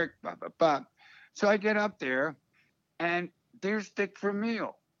didn't work, blah, blah, blah. So I get up there, and there's Dick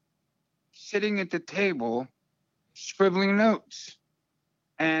Vermeil sitting at the table, scribbling notes.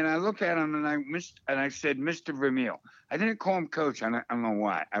 And I look at him, and I said, Mr. Vermeil. I didn't call him Coach. I don't know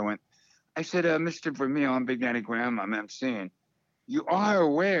why. I said, Mr. Vermeil, I'm Big Daddy Graham. I'm emceeing. You are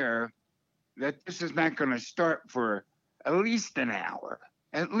aware that this is not going to start for at least an hour.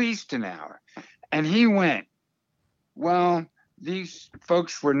 And he went, well, these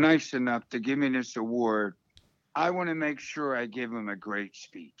folks were nice enough to give me this award. I want to make sure I give them a great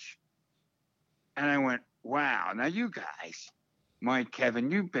speech. And I went, wow. Now you guys, Mike, Kevin,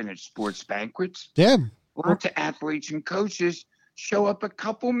 you've been at sports banquets. Yeah. Lots of athletes and coaches show up a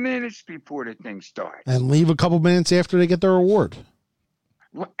couple minutes before the thing starts. And leave a couple minutes after they get their award.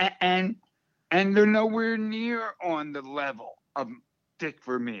 And they're nowhere near on the level of Dick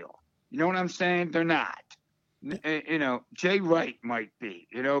Vermeil. You know what I'm saying? They're not. Jay Wright might be,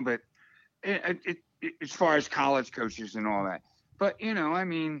 but as far as college coaches and all that. But,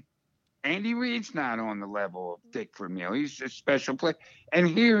 Andy Reid's not on the level of Dick Vermeil. He's a special player. And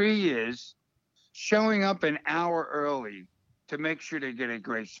here he is showing up an hour early to make sure they get a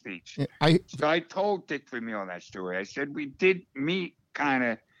great speech. So I told Dick Vermeil that story. I said, we did meet kind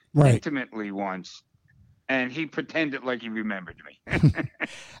of intimately once, and he pretended like he remembered me.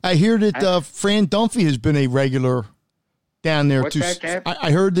 I hear that Fran Dunphy has been a regular down there What's too. That, Kev?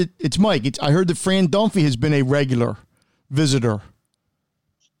 I heard that it's Mike. I heard that Fran Dunphy has been a regular visitor.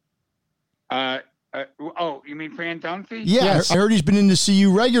 You mean Fran Dunphy? Yeah, yes. I heard he's been in to see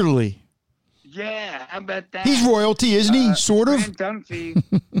you regularly. Yeah, how about that? He's royalty, isn't he? Sort of. Fran Dunphy,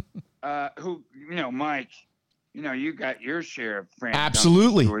 who, Mike, you got your share of Fran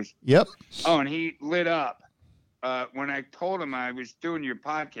Absolutely. Dunphy. Yep. Oh, and he lit up when I told him I was doing your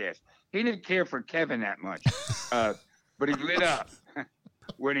podcast. He didn't care for Kevin that much, but he lit up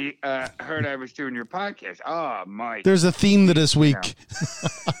when he heard I was doing your podcast. Oh, Mike. There's a theme to this week.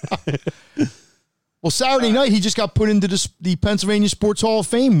 Well, Saturday night, he just got put into the Pennsylvania Sports Hall of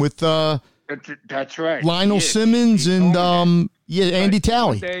Fame with That's right. Lionel He Simmons and Andy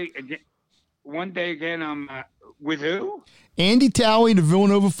Talley. One day again, I'm with who? Andy Talley, the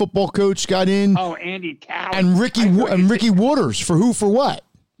Villanova football coach, got in. Oh, Andy Talley. And Ricky Waters for Who for What?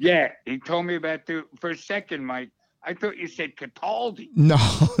 Yeah, he told me about for a second, Mike. I thought you said Cataldi. No.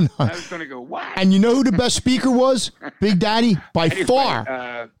 I was going to go, what? And you know who the best speaker was? Big Daddy, by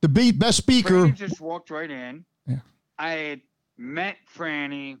far. The best speaker. Franny just walked right in. Yeah. I had met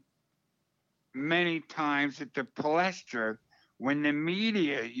Franny many times at the Palestra when the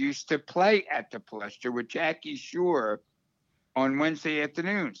media used to play at the Palestra with Jackie Shore on Wednesday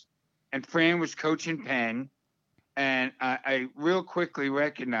afternoons. And Fran was coaching Penn. And I real quickly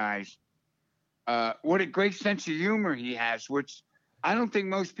recognized what a great sense of humor he has, which I don't think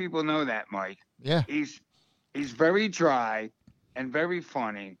most people know that, Mike. Yeah. He's very dry and very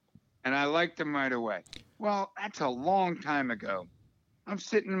funny, and I liked him right away. Well, that's a long time ago. I'm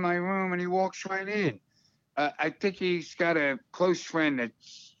sitting in my room, and he walks right in. I think he's got a close friend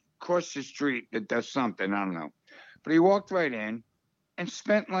that's across the street that does something. I don't know. But he walked right in and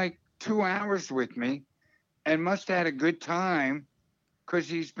spent like 2 hours with me and must have had a good time because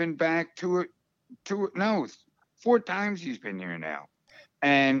he's been back 4 times he's been here now.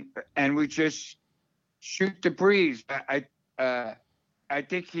 And we just shoot the breeze. I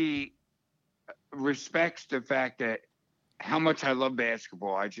think he respects the fact that how much I love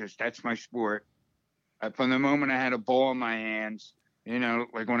basketball. That's my sport. From the moment I had a ball in my hands,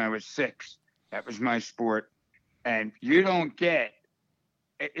 like when I was 6, that was my sport. And you don't get,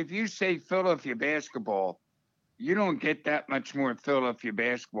 if you say Philadelphia basketball, you don't get that much more Philadelphia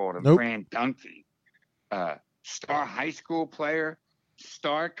basketball than Fran Dunphy. Star high school player,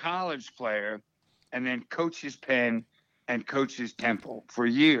 star college player, and then coaches Penn and coaches Temple for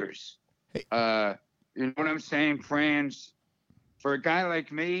years. You know what I'm saying? Fran's, for a guy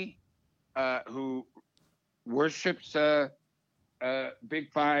like me, who worships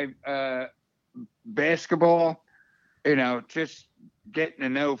Big Five basketball, just getting to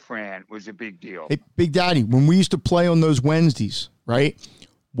know Fran was a big deal. Hey, Big Daddy, when we used to play on those Wednesdays, right?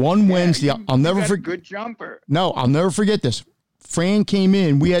 Wednesday, I'll never forget. Good jumper. No, I'll never forget this. Fran came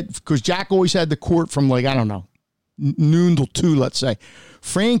in. Because Jack always had the court from noon till 2, let's say.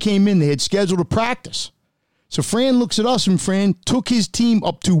 Fran came in. They had scheduled a practice. So Fran looks at us, and Fran took his team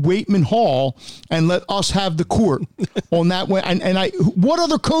up to Waitman Hall and let us have the court on that way. And what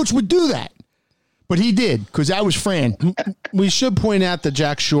other coach would do that? But he did, because that was Fran. We should point out that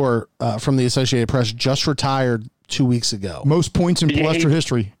Jack Shore from the Associated Press just retired 2 weeks ago. Most points in Palestra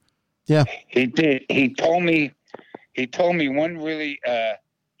history. Yeah, he did. He told me one really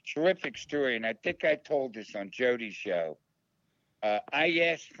terrific story, and I think I told this on Jody's show. I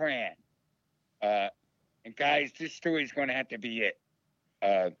asked Fran, and guys, this story is going to have to be it,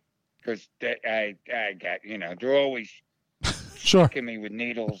 because I got they're always sticking me with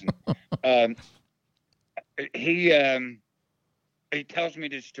needles. And, he tells me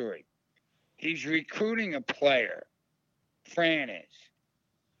this story. He's recruiting a player, Fran is,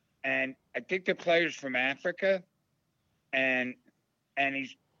 and I think the player's from Africa, and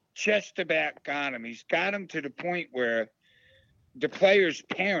he's just about got him. He's got him to the point where the player's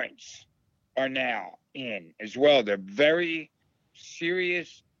parents are now in as well. They're very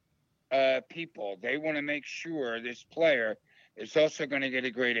serious people. They want to make sure this player is also going to get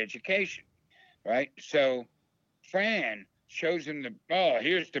a great education, right? So Fran shows him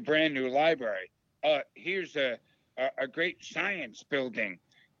here's the brand new library. Here's a great science building,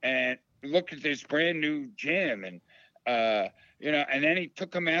 and look at this brand new gym, and and then he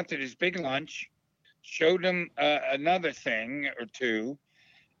took him out to this big lunch, showed him another thing or two,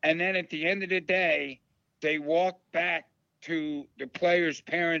 and then at the end of the day, they walked back to the player's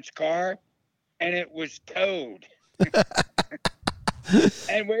parents' car, and it was towed.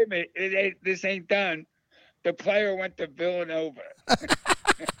 And wait a minute, this ain't done. The player went to Villanova.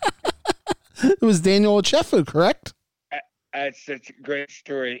 It was Daniel Ochefu, correct? That's such a great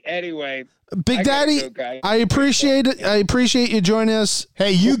story. Anyway, Big Daddy, I appreciate it. I appreciate you joining us.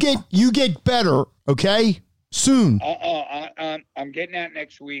 Hey, you get better, okay? Soon. I'm getting out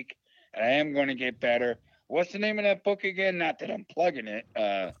next week, and I am going to get better. What's the name of that book again? Not that I'm plugging it.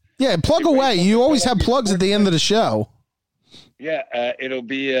 Yeah, plug away. You always have plugs at the end of the show. Yeah, it'll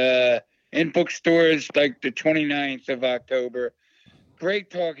be in bookstores like the 29th of October. Great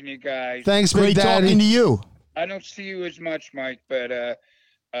talking to you guys. Thanks, Big Great Daddy. talking to you. I don't see you as much, Mike, but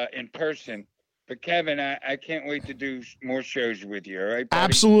in person. But Kevin, I can't wait to do more shows with you. All right, buddy?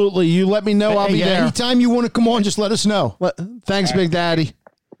 Absolutely. You let me know. I'll be there. Anytime you want to come on, just let us know. Thanks, Big Daddy.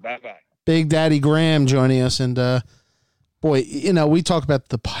 Bye-bye. Big Daddy Graham joining us. And, boy, we talk about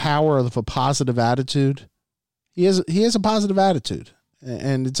the power of a positive attitude. He has a positive attitude.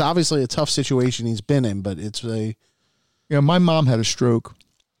 And it's obviously a tough situation he's been in, but it's my mom had a stroke.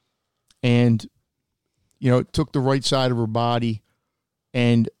 And, it took the right side of her body.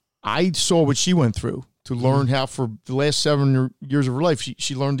 And I saw what she went through to learn how for the last 7 years of her life,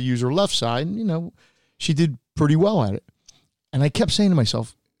 she learned to use her left side. And, she did pretty well at it. And I kept saying to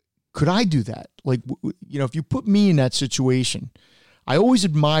myself, could I do that? Like, if you put me in that situation, I always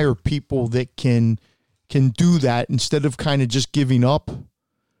admire people that can do that instead of kind of just giving up,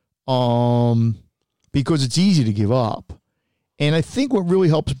 because it's easy to give up. And I think what really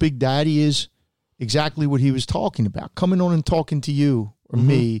helps Big Daddy is exactly what he was talking about, coming on and talking to you or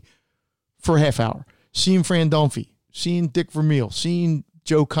me for a half hour, seeing Fran Dunphy, seeing Dick Vermeil, seeing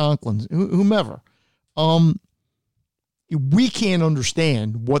Joe Conklin, whomever. We can't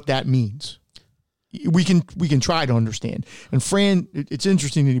understand what that means. We can try to understand. And Fran, it's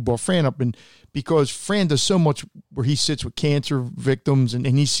interesting that he brought Fran up, and because Fran does so much where he sits with cancer victims, and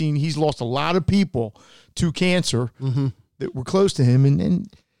he's lost a lot of people to cancer that were close to him,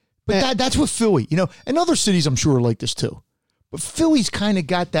 but that's what Philly, and other cities I'm sure are like this too. But Philly's kind of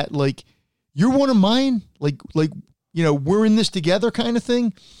got that, like, you're one of mine, like we're in this together kind of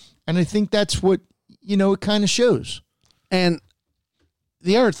thing. And I think that's what, it kind of shows. And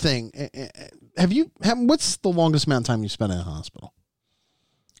the other thing, what's the longest amount of time you spent in a hospital?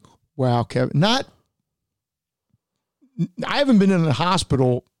 Wow, Kevin. I haven't been in a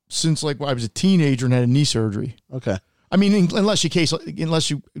hospital since I was a teenager and had a knee surgery. Okay. I mean, I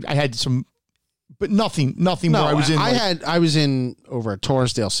had some, but nothing where I was in. I was in over at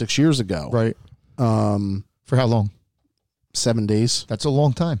Torresdale 6 years ago. Right. For how long? 7 days. That's a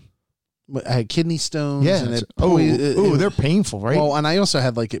long time. I had kidney stones. Yeah. And they're painful, right? Well, and I also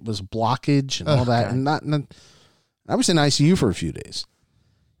had it was blockage and all that. God. And I was in ICU for a few days.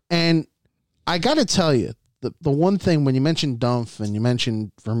 And I got to tell you, the one thing, when you mentioned Dumpf and you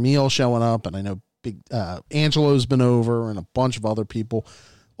mentioned Vermeil showing up, and I know Angelo's been over and a bunch of other people,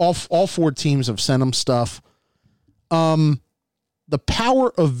 all four teams have sent him stuff. The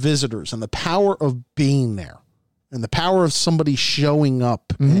power of visitors and the power of being there, and the power of somebody showing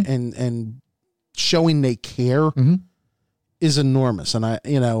up and showing they care is enormous. And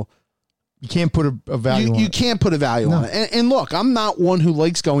you can't put a value on it. You can't put a value on it. And look, I'm not one who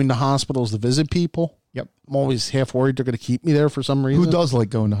likes going to hospitals to visit people. Yep. I'm always half worried they're going to keep me there for some reason. Who does like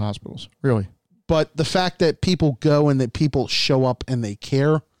going to hospitals? Really? But the fact that people go and that people show up and they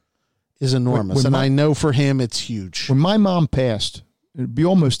care is enormous. I know for him, it's huge. When my mom passed, it'd be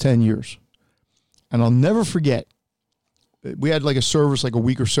almost 10 years. And I'll never forget, we had a service a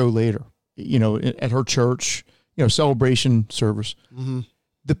week or so later, at her church, celebration service. Mm-hmm.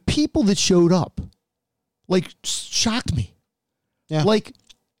 The people that showed up, shocked me. Yeah.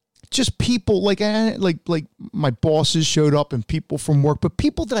 Just people, like my bosses showed up and people from work, but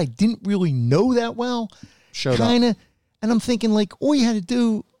people that I didn't really know that well showed up. And I'm thinking, all you had to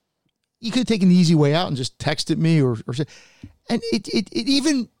do, you could have taken the easy way out and just texted me or and it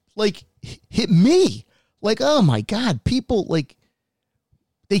even hit me. Oh my God, people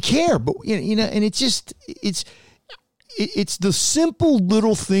they care, but and it's the simple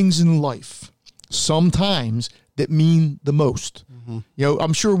little things in life sometimes that mean the most. Mm-hmm.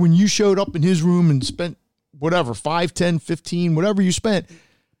 I'm sure when you showed up in his room and spent whatever, 5, 10, 15, whatever you spent,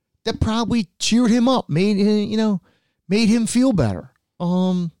 that probably cheered him up, made him feel better.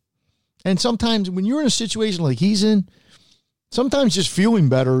 And sometimes when you're in a situation like he's in, sometimes just feeling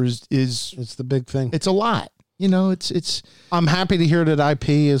better is it's the big thing. It's a lot. It's. I'm happy to hear that IP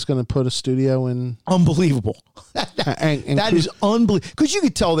is going to put a studio in. Unbelievable. and that is unbelievable. Because you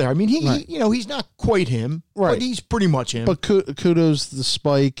could tell there. I mean, he's not quite him, right? But he's pretty much him. But kudos to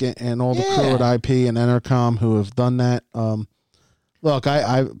Spike and all the crew at IP and Entercom who have done that. Look,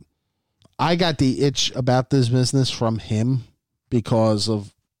 I got the itch about this business from him because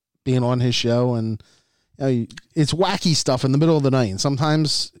of being on his show, and it's wacky stuff in the middle of the night. And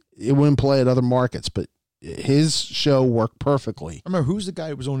sometimes it wouldn't play at other markets, but his show worked perfectly. I remember who's the guy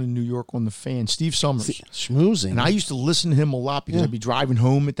who was on in New York on the Fan? Steve Summers. Schmoozing. And I used to listen to him a lot because I'd be driving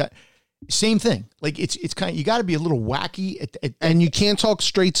home at that. Same thing. It's kind of, you got to be a little wacky and you can't talk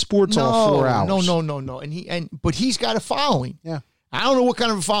straight sports all 4 hours. No. But he's got a following. Yeah. I don't know what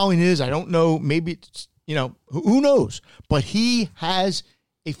kind of a following it is. I don't know. Maybe it's, who knows? But he has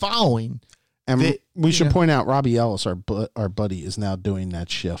a following. And we should point out Robbie Ellis, our buddy, is now doing that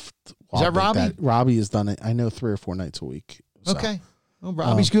shift. Is that Robbie? Robbie has done it, I know, 3 or 4 nights a week. So. Okay. Well,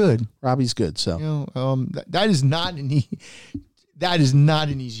 Robbie's good. Robbie's good. So that is not that is not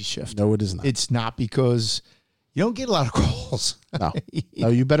an easy shift. No, it is not. It's not, because you don't get a lot of calls. No,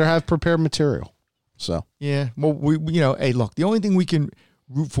 you better have prepared material. So Yeah. Well, hey, look, the only thing we can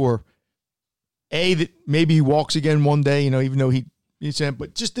root for, that maybe he walks again one day, even though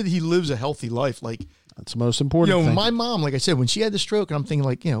but just that he lives a healthy life. Like, that's the most important thing. my mom, like I said, when she had the stroke, and I'm thinking,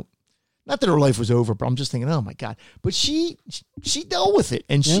 like, not that her life was over, but I'm just thinking, oh my God. But she dealt with it,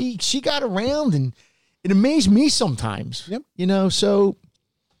 and she got around, and it amazed me sometimes. Yep. So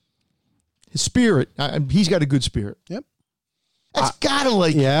his spirit, he's got a good spirit. Yep. That's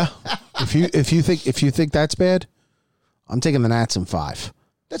gotta Yeah. if you think that's bad, I'm taking the Nats in 5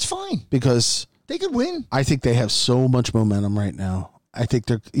 That's fine. because They could win. I think they have so much momentum right now. I think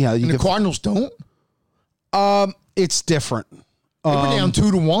they're And the Cardinals don't. it's different. They were down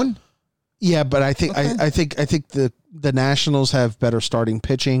 2-1. Yeah, but I think Okay. I think the Nationals have better starting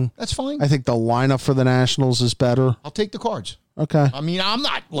pitching. That's fine. I think the lineup for the Nationals is better. I'll take the Cards. Okay. I mean, I'm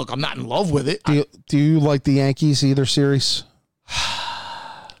not in love with it. Do you like the Yankees either series?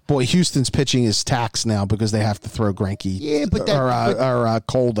 Boy, Houston's pitching is taxed now because they have to throw Greinke or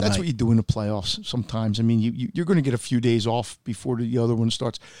Cole tonight. That's what you do in the playoffs sometimes. I mean, you're going to get a few days off before the other one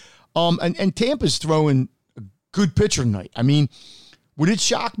starts. And Tampa's throwing a good pitcher tonight. I mean, would it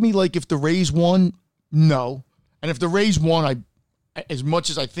shock me, like, if the Rays won? No. And if the Rays won, as much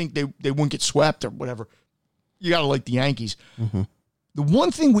as I think they wouldn't get swept or whatever, you got to like the Yankees. Mm-hmm. The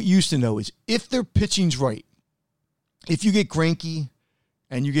one thing with Houston, though, is if their pitching's right, if you get Greinke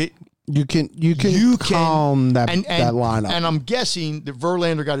and you can calm that lineup. And I'm guessing that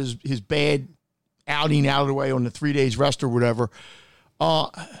Verlander got his bad outing out of the way on the 3 days rest or whatever. Boy,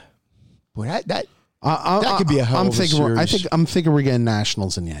 that could be a hell of a series. I'm thinking we're getting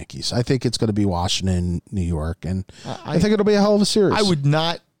Nationals and Yankees. I think it's going to be Washington, New York, and I think it'll be a hell of a series. I would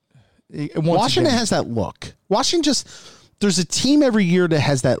not. Washington has that look. There's a team every year that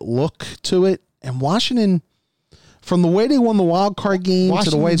has that look to it, and Washington, from the way they won the wild card game to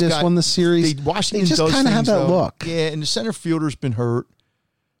the way they just won the series, Washington they just kind of have that look. Yeah, and the center fielder's been hurt.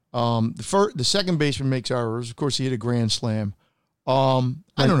 The second baseman makes errors. Of course, he hit a grand slam. I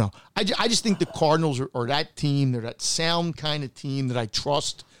don't know. I just think the Cardinals are that team. They're that sound kind of team that I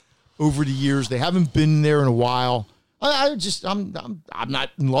trust over the years. They haven't been there in a while. I'm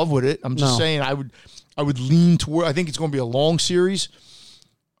not in love with it. I'm just saying I would lean toward. I think it's going to be a long series.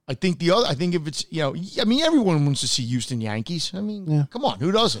 I think if it's, everyone wants to see Houston Yankees. I mean, come on,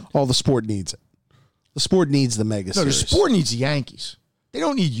 who doesn't? Oh, the sport needs it. The sport needs the mega series. The sport needs the Yankees. They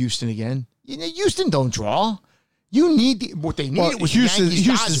don't need Houston again. Houston don't draw. You need what they need. Well,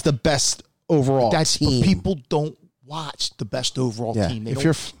 Houston's the best overall team. But people don't watch the best overall team. They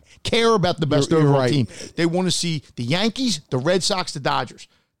don't care about the best you're overall right. team. They want to see the Yankees, the Red Sox, the Dodgers.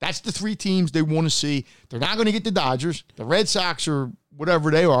 That's the 3 teams they want to see. They're not going to get the Dodgers, the Red Sox, or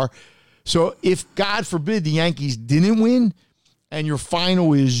whatever they are. So if, God forbid, the Yankees didn't win and your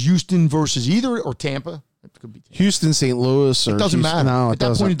final is Houston versus either or Tampa, it could be Tampa. Houston, St. Louis, or it doesn't matter. No, at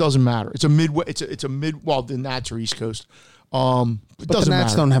that point, it doesn't matter. It's a midway. It's a mid. Well, the Nats are East Coast. But the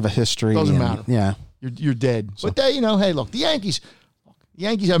Nats don't have a history. Doesn't matter. Yeah, you're dead. So. But they, hey, look, the Yankees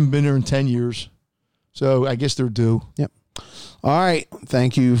haven't been there in 10 years, so I guess they're due. Yep. All right.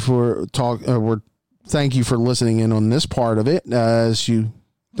 Thank you for thank you for listening in on this part of it. As you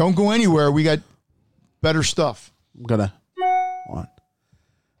don't go anywhere, we got better stuff. I'm gonna.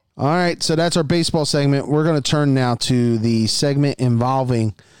 All right, so that's our baseball segment. We're going to turn now to the segment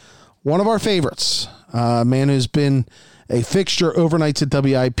involving one of our favorites, a man who's been a fixture overnights at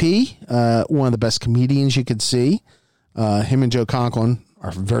WIP, one of the best comedians you could see. Him and Joe Conklin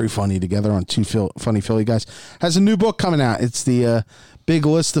are very funny together on Two Funny Philly Guys. Has a new book coming out. It's the Big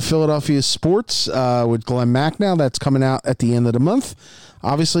List of Philadelphia Sports with Glenn Macnow. That's coming out at the end of the month.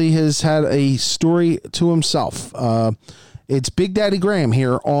 Obviously, has had a story to himself. It's Big Daddy Graham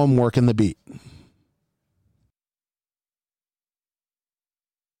here on Working the Beat.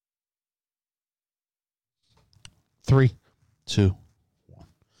 Three, two, one.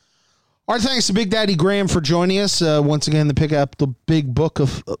 All right, thanks to Big Daddy Graham for joining us once again to pick up the big book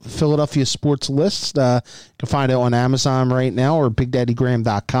of Philadelphia sports lists. You can find it on Amazon right now or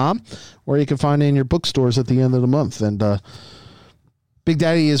BigDaddyGraham.com, or you can find it in your bookstores at the end of the month. And Big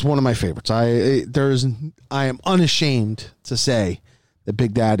Daddy is one of my favorites. I am unashamed to say that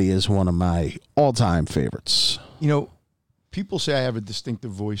Big Daddy is one of my all-time favorites. People say I have a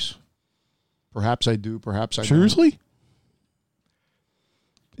distinctive voice. Perhaps I do. Perhaps I don't. Seriously?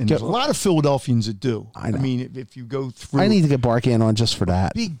 And there's a lot of Philadelphians that do. I know. I mean, if you go through... I need to get Barkan on just for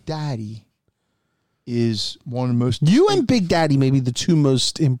that. Big Daddy is one of the most... You and Big Daddy may be the two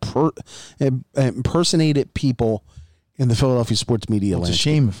most impersonated people in the Philadelphia sports media It's a landscape.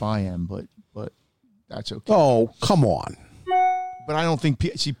 shame if I am, but that's okay. Oh, come on. But I don't think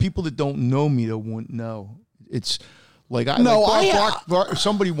people that don't know me though wouldn't know. It's like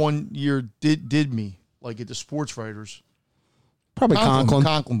somebody one year did me like at the sports writers. Probably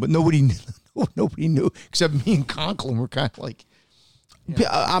Conklin. But nobody knew except me and Conklin were kind of like.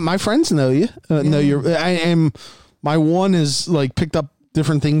 My friends know you. Know you. I am. My one is like picked up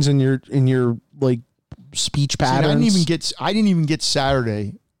different things in your like speech patterns. I didn't even get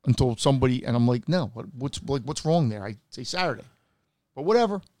Saturday until somebody, and I'm like, no, what's wrong there? I say Saturday, but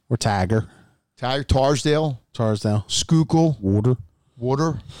whatever. Or Tarsdale, Schuylkill, Water.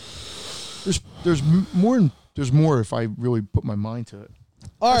 There's more if I really put my mind to it.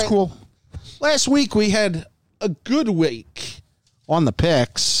 That's cool. Last week we had a good week on the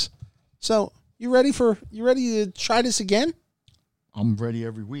picks. So you ready to try this again? I'm ready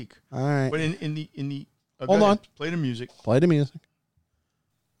every week. All right. But in the hold on. Play the music.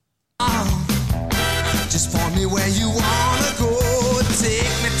 Just point me where you wanna go. Take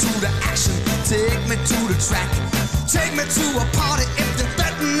me to the action. Take me to the track. Take me to a party if they're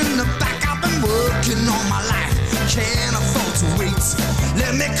betting in the back. I've been working all my life. Can't afford to wait.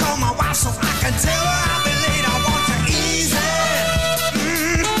 Let me call my wife so I can tell her I'll be late. I want to easy.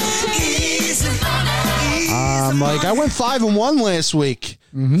 Mike, I went 5-1 last week.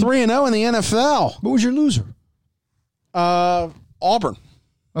 3-0 in the NFL. What was your loser? Auburn.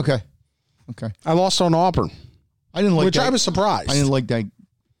 Okay. I lost on Auburn. I didn't like which that. I was surprised. I didn't like that.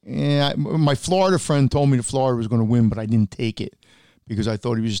 Yeah, my Florida friend told me that Florida was going to win, but I didn't take it because I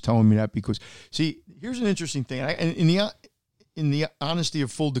thought he was just telling me that because, see, here's an interesting thing. In the honesty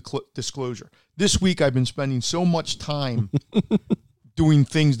of full disclosure, this week I've been spending so much time doing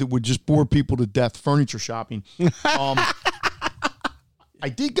things that would just bore people to death, furniture shopping. I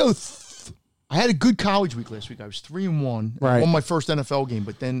did go... I had a good college week last week. I was 3-1. Right. I won my first NFL game,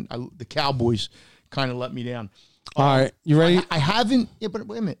 but then the Cowboys kind of let me down. All right. You ready? I haven't. Yeah, but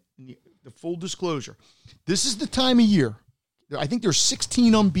wait a minute. The full disclosure. This is the time of year. I think there's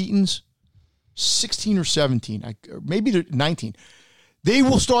 16 unbeatens, 16 or 17. Maybe they're 19. They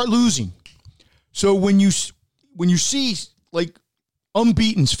will start losing. So when you see like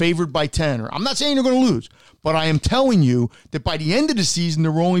unbeatens favored by 10, or I'm not saying they're going to lose, but I am telling you that by the end of the season,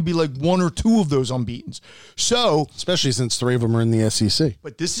 there will only be like 1 or 2 of those unbeatens. So, especially since 3 of them are in the SEC.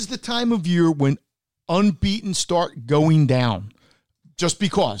 But this is the time of year when unbeaten start going down, just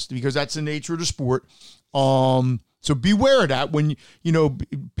because that's the nature of the sport. So beware of that when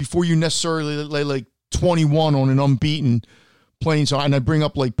before you necessarily lay like 21 on an unbeaten playing. So, and I bring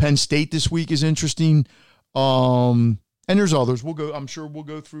up like Penn State this week is interesting. And there's others. I'm sure we'll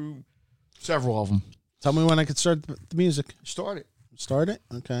go through several of them. Tell me when I can start the music. Start it. Start it?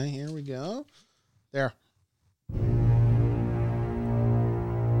 Okay, here we go. There.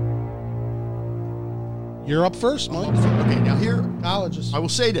 You're up first, Mike. Okay, now here, colleges. I will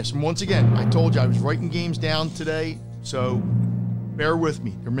say this, and once again, I told you I was writing games down today, so bear with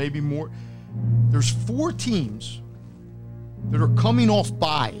me. There may be more. There's 4 teams that are coming off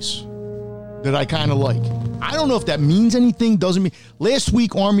buys that I kind of like. I don't know if that means anything, doesn't mean. Last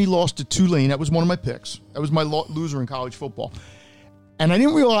week, Army lost to Tulane. That was one of my picks. That was my loser in college football. And I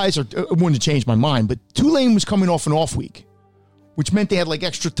didn't realize, or I wanted to change my mind, but Tulane was coming off an off week, which meant they had like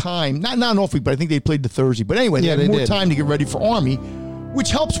extra time. Not an off week, but I think they played the Thursday. But anyway, they had more time to get ready for Army,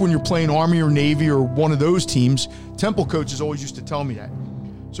 which helps when you're playing Army or Navy or one of those teams. Temple coaches always used to tell me that.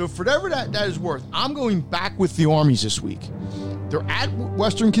 So for whatever that is worth, I'm going back with the Armies this week. They're at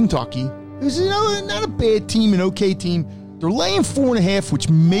Western Kentucky. It's not a bad team, an okay team. They're laying 4.5, which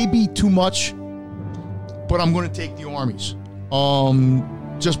may be too much, but I'm going to take the Armies.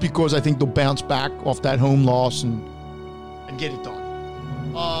 Just because I think they'll bounce back off that home loss and get it done.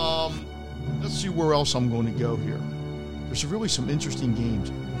 Let's see where else I'm going to go here. There's really some interesting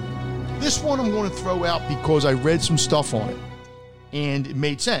games. This one I'm going to throw out because I read some stuff on it, and it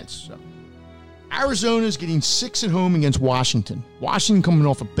made sense. So, Arizona's getting 6 at home against Washington. Washington coming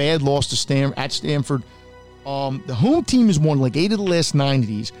off a bad loss to at Stanford. The home team has won like 8 of the last 9 of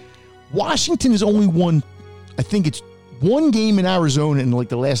these. Washington has only won, I think it's 1 game in Arizona in like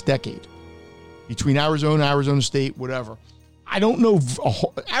the last decade. Between Arizona State, whatever. I don't know.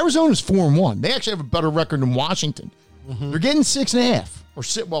 Arizona's 4-1. They actually have a better record than Washington. Mm-hmm. They're getting 6.5. Or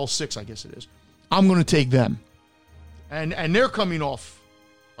 6, I guess it is. I'm going to take them. And they're coming off.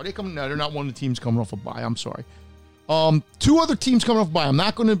 Are they coming? No, they're not one of the teams coming off a bye. I'm sorry. 2 other teams coming off a bye. I'm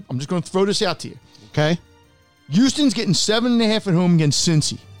just going to throw this out to you. Okay. Houston's getting 7.5 at home against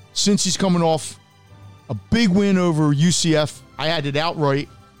Cincy. Cincy's coming off a big win over UCF. I had it outright.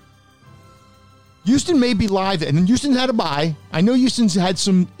 Houston may be live, and then Houston had a bye. I know Houston's had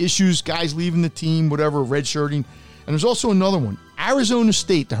some issues, guys leaving the team, whatever, redshirting. And there's also another one. Arizona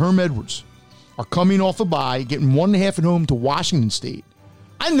State, the Herm Edwards, are coming off a bye, getting 1.5 at home to Washington State.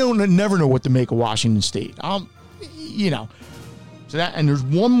 I never know what to make of Washington State. So that, and there's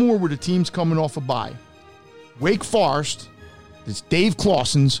one more where the team's coming off a bye. Wake Forest, it's Dave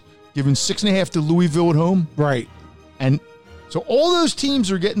Clawson's, giving 6.5 to Louisville at home. Right. And so all those teams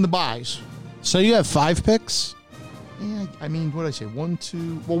are getting the byes. So you have 5 picks? Yeah, I mean, what did I say? 1,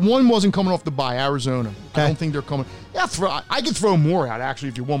 2. Well, one wasn't coming off the bye, Arizona. Okay. I don't think they're coming. Yeah, I could throw more out, actually,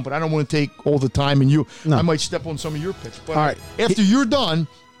 if you want, but I don't want to take all the time. And I might step on some of your picks. But all right. After you're done,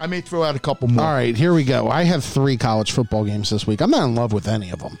 I may throw out a couple more. All right, here we go. I have 3 college football games this week. I'm not in love with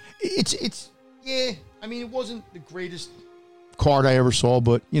any of them. Yeah. I mean, it wasn't the greatest card I ever saw,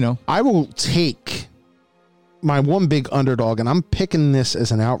 but, I will take my one big underdog, and I'm picking this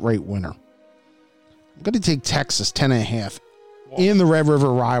as an outright winner. I'm going to take Texas 10.5 in the Red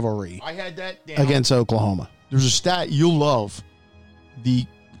River rivalry I had that down against Oklahoma. There's a stat you'll love. The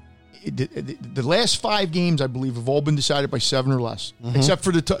last 5 games, I believe, have all been decided by 7 or less, except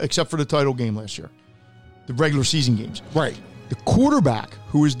for the title game last year, the regular season games. Right. The quarterback,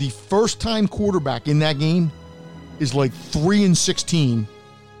 who is the first-time quarterback in that game, is like 3-16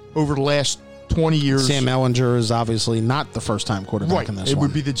 over the last 20 years. Sam Ehlinger is obviously not the first-time quarterback in this one. It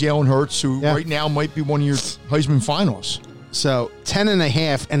would be the Jalen Hurts, who right now might be one of your Heisman finalists. So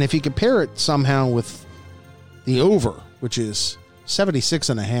 10.5, and if you compare it somehow with the over, which is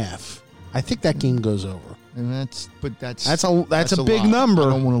 76.5, I think that game goes over. And that's a big number. I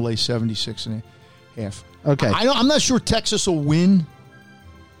don't want to lay 76.5. Okay. I'm not sure Texas will win,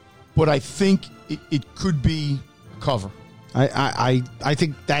 but I think it could be a cover. I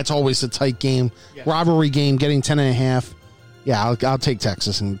think that's always a tight game. Yeah. Rivalry game, getting 10.5. Yeah, I'll take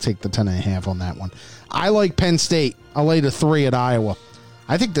Texas and take the 10.5 on that one. I like Penn State. I'll lay the 3 at Iowa.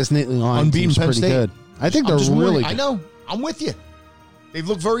 I think this Nittany Lion team's pretty good. I think they're really good. I know. I'm with you. They've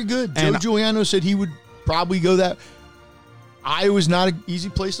looked very good. Joe Giuliano said he would probably go that. Iowa's not an easy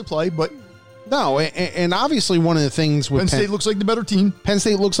place to play, but... No, and obviously one of the things with Penn State looks like the better team. Penn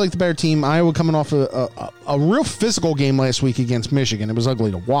State looks like the better team. Iowa coming off a real physical game last week against Michigan. It was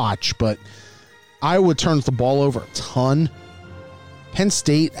ugly to watch, but Iowa turns the ball over a ton. Penn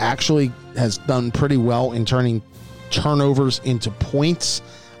State actually has done pretty well in turning turnovers into points.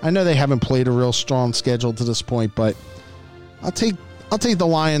 I know they haven't played a real strong schedule to this point, but I'll take the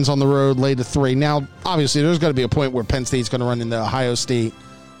Lions on the road, lay the 3. Now, obviously, there's going to be a point where Penn State's going to run into Ohio State.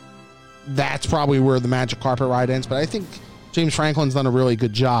 That's probably where the magic carpet ride ends, but I think James Franklin's done a really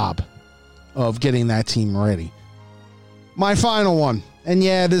good job of getting that team ready. My final one, and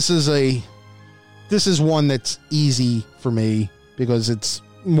yeah, this is one that's easy for me because it's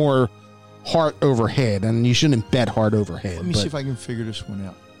more heart over head, and you shouldn't bet heart over head. Let me see if I can figure this one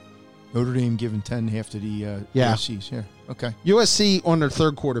out. Notre Dame giving 10.5 to the USC's. Yeah, okay. USC on their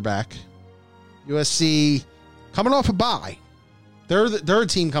 3rd quarterback. USC coming off a bye. They're a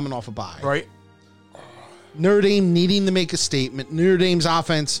team coming off a bye. Right. Notre Dame needing to make a statement. Notre Dame's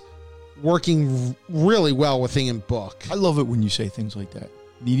offense working really well with Ian Book. I love it when you say things like that.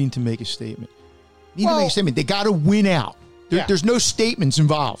 Needing to make a statement. To make a statement. They got to win out. There's no statements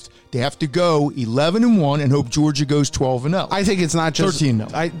involved. They have to go 11-1 and hope Georgia goes 12-0. I think it's not just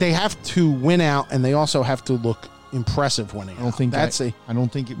 13-0. They have to win out, and they also have to look impressive winning. I don't think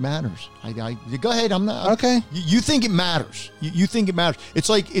it matters. I go ahead. I'm not okay. You think it matters. You think it matters. It's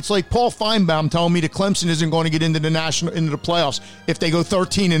like Paul Feinbaum telling me that Clemson isn't going to get into the playoffs if they go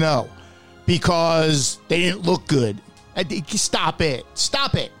 13-0 because they didn't look good. Stop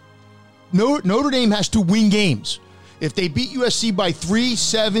it. Notre Dame has to win games. If they beat USC by 3,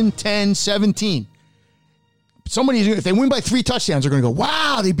 7, 10, 17, if they win by 3 touchdowns, they're going to go,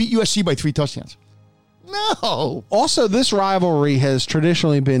 wow, they beat USC by 3 touchdowns. No. Also, this rivalry has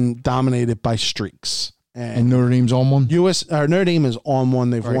traditionally been dominated by streaks. And Notre Dame's on one? Notre Dame is on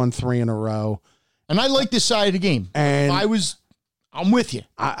one. They've won 3 in a row. And I like this side of the game. And I'm with you.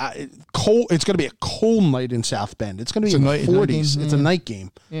 It's going to be a cold night in South Bend. It's going to be in the 40s. It's a night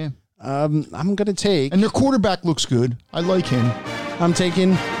game. Yeah. I'm going to take... And their quarterback looks good. I like him. I'm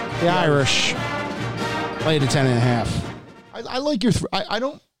taking the Irish. Play to 10.5. I like your... I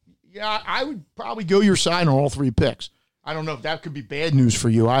don't... Yeah, I would probably go your side on all 3 picks. I don't know if that could be bad news for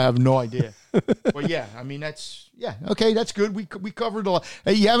you. I have no idea. But yeah, I mean, okay, that's good. We covered a lot.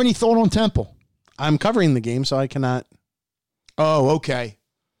 Hey, you have any thought on Temple? I'm covering the game, so I cannot. Oh, okay.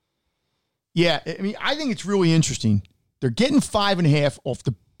 Yeah, I mean, I think it's really interesting. They're getting 5.5 off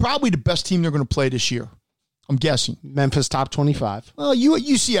probably the best team they're going to play this year. I'm guessing. Memphis top 25. Well,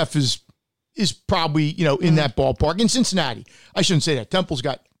 UCF is is probably, in that ballpark. In Cincinnati, I shouldn't say that. Temple's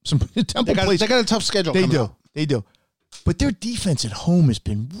got some. Temple plays. They got a tough schedule. They do. But their defense at home has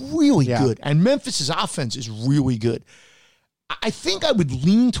been really good, and Memphis's offense is really good. I think I would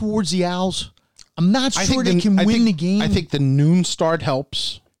lean towards the Owls. I'm not sure they can win the game. I think the noon start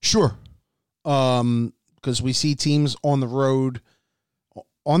helps. Sure. Because we see teams on the road.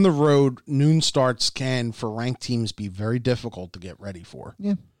 On the road, noon starts can, for ranked teams, be very difficult to get ready for.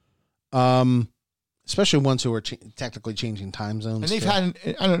 Yeah. Especially ones who are technically changing time zones. And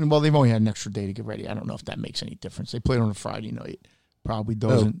they've they've only had an extra day to get ready. I don't know if that makes any difference. They played on a Friday night. Probably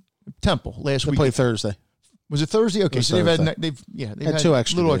doesn't. Temple last week. They played Thursday. Was it Thursday? Okay, so Thursday. they've had 2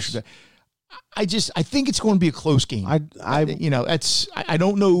 extra little days. extra day. I think it's going to be a close game. I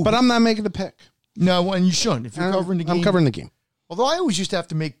don't know. But I'm not making the pick. No, and you shouldn't. If you're covering the game. I'm covering the game. Although I always used to have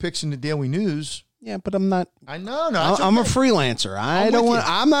to make picks in the Daily News. Yeah, but I'm not. I know. No, I'm a freelancer.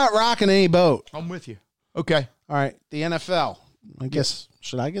 I'm not rocking any boat. I'm with you. Okay. All right. The NFL. I guess,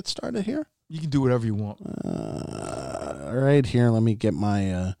 should I get started here? You can do whatever you want. All right, here. Let me get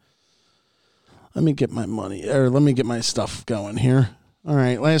my money, or let me get my stuff going here. All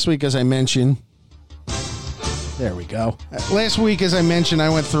right. Last week, as I mentioned, there we go. Last week, as I mentioned, I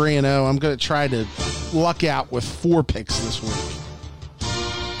went 3-0. I'm going to try to luck out with 4 picks this week.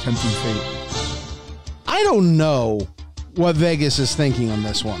 Tempting fate. I don't know what Vegas is thinking on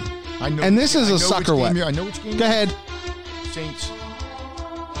this one. I know. And this is a sucker way. I know which game. Go ahead. Saints.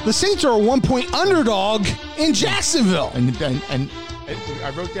 The Saints are a 1-point underdog in Jacksonville. And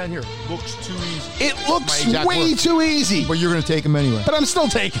I wrote down here, looks too easy. It looks way too easy. But you're going to take them anyway. But I'm still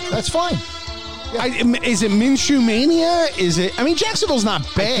taking it. That's fine. Yeah. Is it Minshew mania? Is it? I mean, Jacksonville's not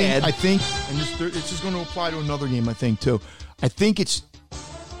bad. I think and this is going to apply to another game, I think, too. I think it's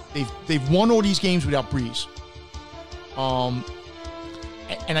they've won all these games without Breeze. And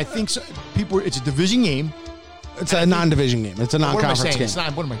I think it's a division game. It's a non-division game. It's a non-conference game. It's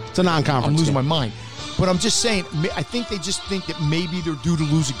a non-conference I'm losing game. my mind. But I'm just saying, I think they just think that maybe they're due to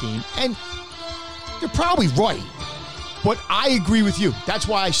lose a game. And they're probably right. But I agree with you. That's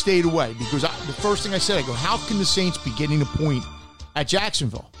why I stayed away. Because the first thing I said, I go, how can the Saints be getting a point at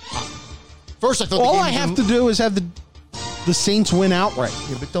Jacksonville? First, I thought all I have to do is have the Saints win outright.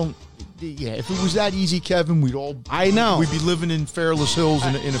 Yeah, but don't. Yeah, if it was that easy, Kevin, we'd be living in Fairless Hills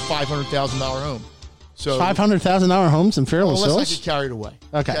in a $500,000 home. So $500,000 homes in Fairless Hills? Let's not get carried away.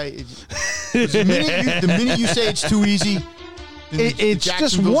 Okay. The minute you say it's too easy, it's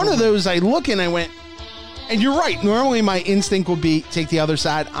just one of those I look and I went, and you're right. Normally my instinct would be take the other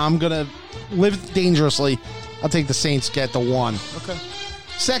side. I'm going to live dangerously. I'll take the Saints, get the 1. Okay.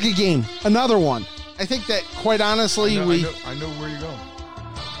 Second game, another one. I think that, quite honestly, I know where you're going.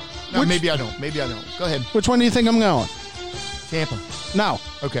 No, maybe I don't. Go ahead. Which one do you think I'm going? Tampa. No.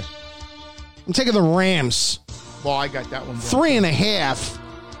 Okay. I'm taking the Rams. Well, I got that one. 3.5.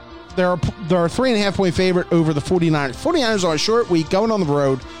 They're a 3.5 point favorite over the 49ers. 49ers are a short week going on the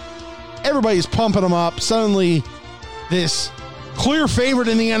road. Everybody's pumping them up. Suddenly, this clear favorite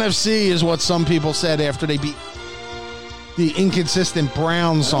in the NFC is what some people said after they beat the inconsistent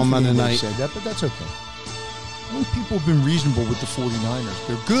Browns on Monday night. Said that, but that's okay. I think people have been reasonable with the 49ers.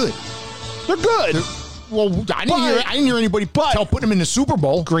 They're good. They're good. I didn't hear anybody putting them in the Super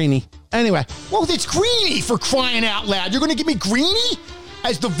Bowl. Greeny. Anyway. Well, it's Greeny, for crying out loud. You're going to give me Greeny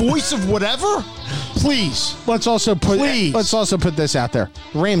as the voice of whatever? Please. Let's also put this out there.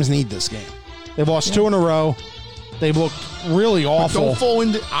 The Rams need this game. They've lost 2 in a row. They've looked really awful.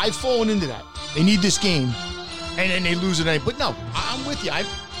 I've fallen into that. They need this game, and then they lose it. But no, I'm with you.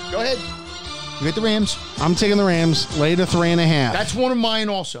 Go ahead. You get the Rams. I'm taking the Rams. Lay to 3.5. That's one of mine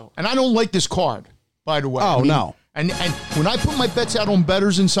also. And I don't like this card, by the way. Oh, no. And when I put my bets out on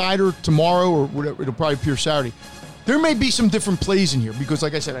Bettors Insider tomorrow or whatever, it'll probably appear Saturday, there may be some different plays in here because,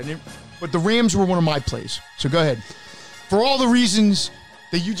 like I said, but the Rams were one of my plays. So go ahead. For all the reasons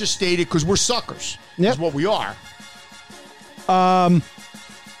that you just stated, because we're suckers. Yep. Is what we are. I'm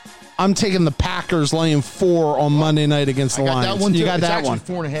taking the Packers laying 4 on Monday night against the Lions. That one too. You got it's that one.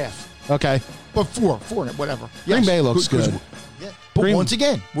 4.5. Okay. But 4, whatever. Green Bay looks good. Yeah. But once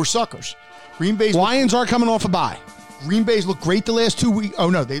again, we're suckers. Green Bay's Lions are coming off a bye. Green Bay's looked great the last 2 weeks. Oh,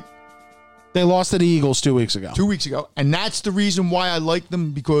 no. They lost to the Eagles 2 weeks ago. 2 weeks ago. And that's the reason why I like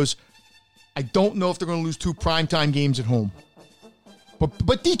them, because I don't know if they're going to lose 2 primetime games at home.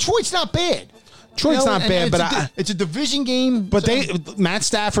 But Detroit's not bad. Detroit's not bad, but it's a division game. But Matt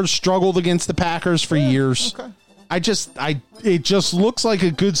Stafford struggled against the Packers for years. Okay. It just looks like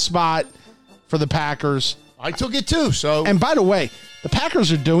a good spot for the Packers. I took it too. So, and by the way, the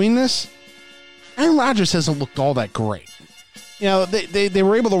Packers are doing this. Aaron Rodgers hasn't looked all that great. You know, they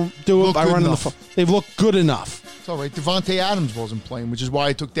were able to do it Look by good running enough. the They've looked good enough. It's all right. Devontae Adams wasn't playing, which is why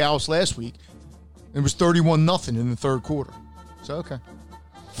I took Dallas last week. It was 31-0 in the third quarter. So, okay.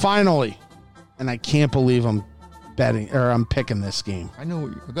 Finally, and I can't believe I'm picking this game. I know.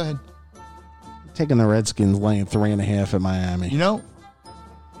 Go ahead. Taking the Redskins laying 3.5 at Miami. You know,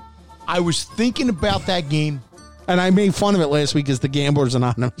 I was thinking about that game. And I made fun of it last week as the Gamblers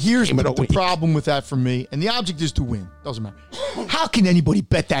Anonymous. Here's game of the the week. problem with that for me, and the object is to win. Doesn't matter. How can anybody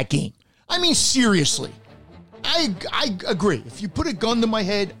bet that game? I mean, seriously. I agree. If you put a gun to my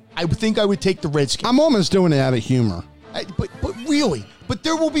head, I would think I would take the Redskins. I'm almost doing it out of humor. But really, but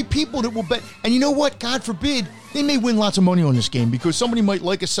there will be people that will bet. And you know what? God forbid, they may win lots of money on this game because somebody might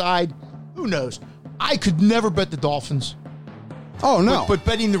like a side. Who knows? I could never bet the Dolphins. Oh, no. But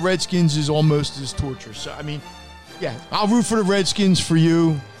betting the Redskins is almost as torture. So, I mean, yeah, I'll root for the Redskins for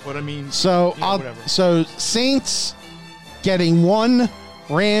you. But, I mean, So, you know, whatever. so Saints getting 1,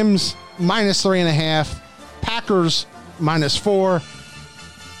 Rams minus 3.5, Packers minus 4.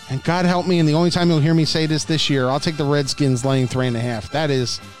 And God help me, and the only time you'll hear me say this year, I'll take the Redskins laying 3.5. That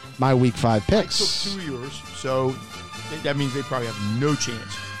is my Week 5 picks. I took 2 of yours, so that means they probably have no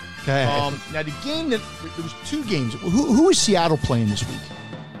chance. Okay. Now, the game there was 2 games. Who is Seattle playing this week?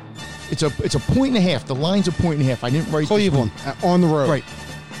 It's a 1.5. The line's a 1.5. I didn't write Cleveland on the road. Right.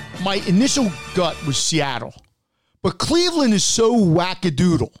 My initial gut was Seattle, but Cleveland is so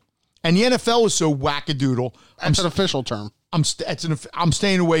wackadoodle, and the NFL is so wackadoodle. That's an official term. I'm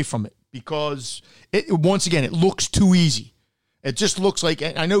staying away from it because once again it looks too easy. It just looks like,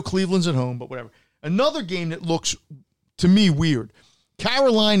 I know Cleveland's at home, but whatever. Another game that looks to me weird.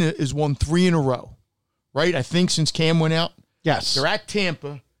 Carolina has won 3 in a row, right? I think since Cam went out. Yes. They're at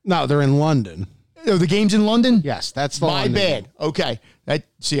Tampa. No, they're in London. Oh, the game's in London? Yes, that's the My London bad. game. Okay.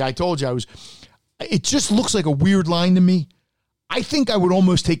 I told you it just looks like a weird line to me. I think I would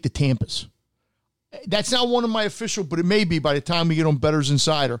almost take the Tampas. That's not one of my official, but it may be by the time we get on Bettor's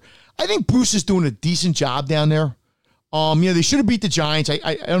Insider. I think Bruce is doing a decent job down there. They should have beat the Giants.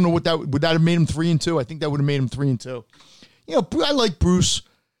 I don't know what would that have made them 3-2. I think that would have made them 3-2. I like Bruce.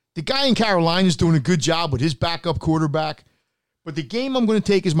 The guy in Carolina is doing a good job with his backup quarterback. But the game I'm going to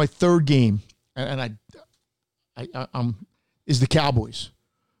take is my third game, and I'm the Cowboys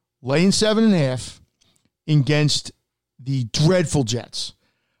laying 7.5 against the dreadful Jets.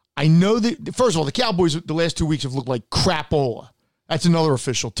 I know that, first of all, the Cowboys the last 2 weeks have looked like crapola. That's another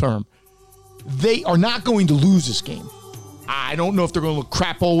official term. They are not going to lose this game. I don't know if they're going to look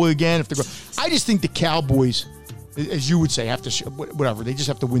crapola again. I just think the Cowboys, as you would say, have to whatever. They just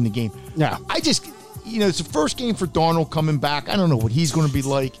have to win the game. Yeah. it's the first game for Darnold coming back. I don't know what he's going to be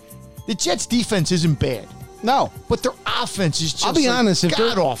like. The Jets' defense isn't bad. No. But their offense is just I'll be honest, if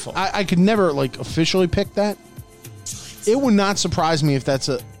god awful. I could never officially pick that. It would not surprise me if that's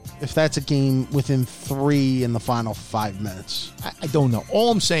a game within 3 in the final 5 minutes. I don't know.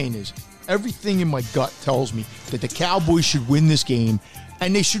 All I'm saying is everything in my gut tells me that the Cowboys should win this game,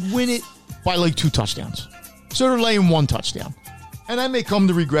 and they should win it by 2 touchdowns. So they're laying 1 touchdown. And I may come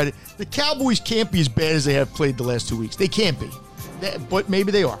to regret it. The Cowboys can't be as bad as they have played the last 2 weeks. They can't be. But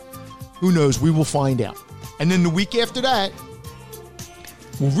maybe they are. Who knows? We will find out. And then the week after that,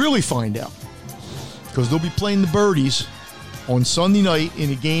 we'll really find out. Because they'll be playing the Birdies on Sunday night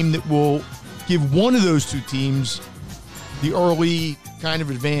in a game that will give one of those 2 teams the early kind of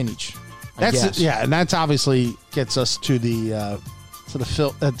advantage. And that's obviously gets us to the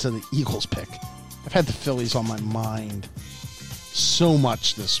Eagles pick. I've had the Phillies on my mind so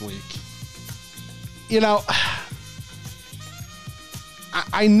much this week.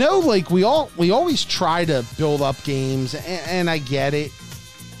 I know, we always try to build up games, and I get it.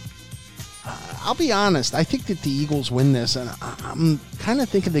 I'll be honest. I think that the Eagles win this, and I'm kind of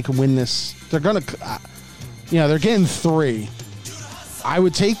thinking they can win this. They're gonna, they're getting 3. I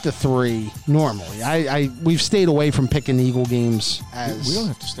would take the 3 normally. We've stayed away from picking Eagle games. We don't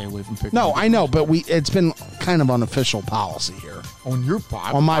have to stay away from picking. No, I know, but it's been kind of unofficial policy here. On your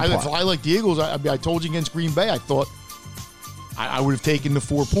part, on my part. If I like the Eagles, I told you against Green Bay. I thought I would have taken the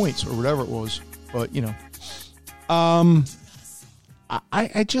 4 points or whatever it was, but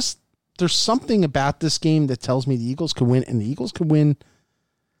I just. There's something about this game that tells me the Eagles could win, and the Eagles could win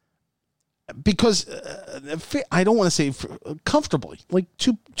because I don't want to say comfortably,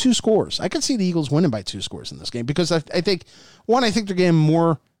 two scores. I could see the Eagles winning by 2 scores in this game because I think they're getting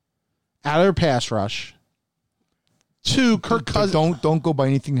more out of their pass rush. 2, Kirk Cousins. Don't go by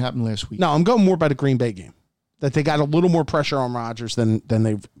anything that happened last week. No, I'm going more by the Green Bay game. That they got a little more pressure on Rodgers than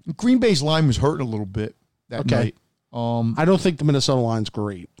they've. Green Bay's line was hurting a little bit that night. I don't think the Minnesota line's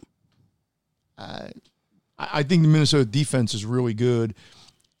great. I think the Minnesota defense is really good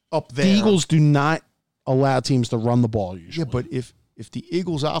up there. The Eagles do not allow teams to run the ball usually. Yeah, but if the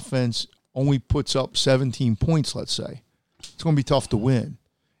Eagles offense only puts up 17 points, let's say, it's going to be tough to win.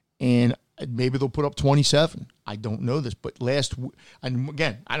 And maybe they'll put up 27. I don't know this, but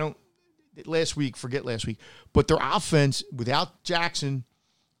forget last week, but their offense without Jackson,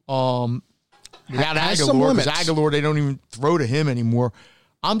 without Aguilar, because Aguilar, they don't even throw to him anymore.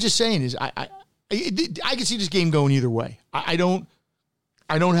 I'm just saying is I can see this game going either way. I don't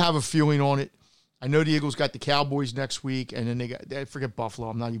have a feeling on it. I know the Eagles got the Cowboys next week, and then I forget Buffalo.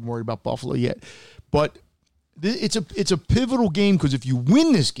 I'm not even worried about Buffalo yet. But it's a pivotal game because if you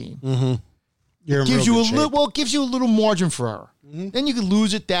win this game, it gives you it gives you a little margin for error. Then you could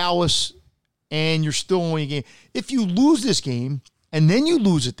lose at Dallas, and you're still only a game. If you lose this game and then you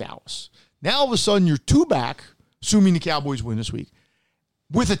lose at Dallas, now all of a sudden you're 2 back, assuming the Cowboys win this week.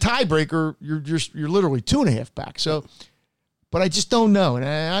 With a tiebreaker, you're literally 2.5 back. So. But I just don't know. And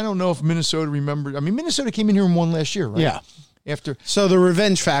I don't know if Minnesota remembered. I mean, Minnesota came in here and won last year, right? Yeah. So the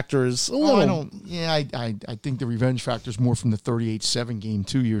revenge factor is a little. I think the revenge factor is more from the 38-7 game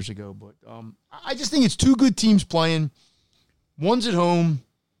 2 years ago. But I just think it's 2 good teams playing. One's at home.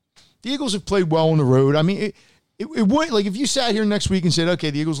 The Eagles have played well on the road. I mean, it wouldn't, like if you sat here next week and said, okay,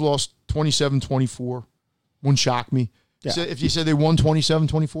 the Eagles lost 27-24, wouldn't shock me. Yeah. So if you said they won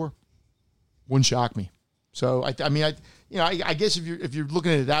 27-24, wouldn't shock me. So I guess if you're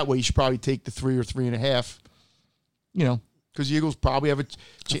looking at it that way, you should probably take the 3 or 3.5. Because the Eagles probably have a.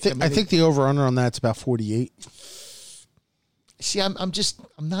 I think the over/under on that's about 48. See, I'm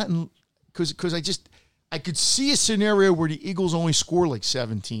not in because I could see a scenario where the Eagles only score like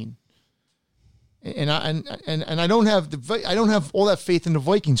 17, and I don't have all that faith in the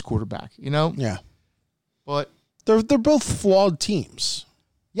Vikings quarterback. Yeah, but they're both flawed teams.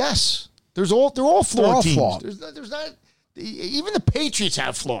 Yes. They're all flawed teams. Flawed. There's not even the Patriots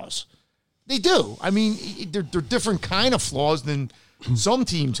have flaws. They do. I mean, they're different kind of flaws than some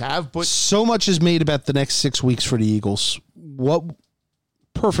teams have. But so much is made about the next 6 weeks for the Eagles. What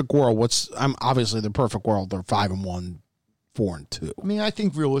perfect world? Obviously the perfect world. They're 5-1, 4-2. I mean, I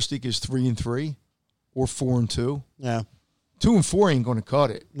think realistic is 3-3 or 4-2. Yeah, 2-4 ain't going to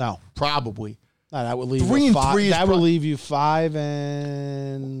cut it. No, probably. No, that would leave 3-3. That would leave you 5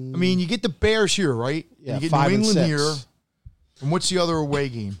 and. I mean, you get the Bears here, right? Yeah, you get 5 New England and 6 here. And what's the other away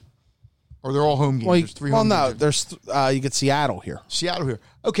game? Or they're all home games? Well, There's 3 home games. There's you get Seattle here. Seattle here.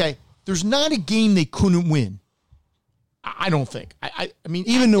 Okay, there's not a game they couldn't win. I don't think. I mean,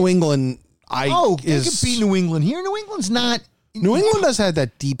 even New England. they could beat New England here. New England's not. New England doesn't have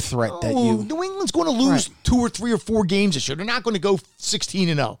that deep threat that you. New England's going to lose 2 or 3 or 4 games this year. They're not going to go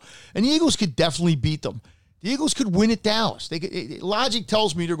 16-0, and the Eagles could definitely beat them. The Eagles could win at Dallas. Logic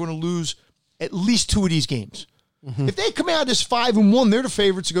tells me they're going to lose at least 2 of these games. Mm-hmm. If they come out as 5-1, they're the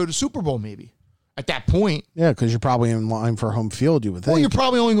favorites to go to Super Bowl maybe. At that point, yeah, because you're probably in line for home field. You would think. Well, you're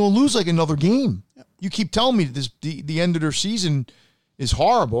probably only going to lose like another game. Yep. You keep telling me that the end of their season is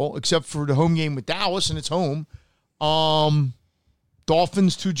horrible, except for the home game with Dallas, and it's home.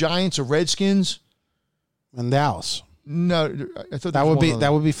 Dolphins, 2 Giants, or Redskins, and Dallas. No, I thought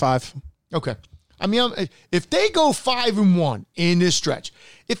that would be 5. Okay. I mean, if they go 5-1 in this stretch,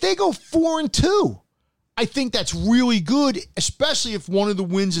 if they go 4-2, I think that's really good, especially if one of the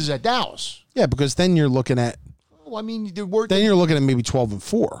wins is at Dallas. Yeah, because then you're looking at. Well, I mean, you're looking at maybe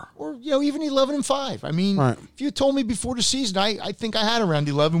 12-4, or even 11-5. I mean, right. If you told me before the season, I think I had around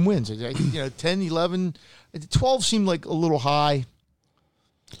 11 wins. 10, 11, 12 seemed like a little high.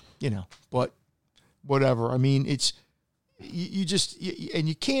 But whatever. I mean, it's. And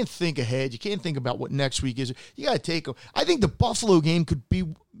you can't think ahead. You can't think about what next week is. You got to take them. I think the Buffalo game could be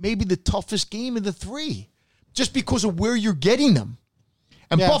maybe the toughest game of the 3, just because of where you're getting them.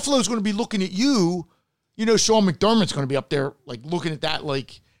 And Buffalo's going to be looking at you. Sean McDermott's going to be up there, like looking at that,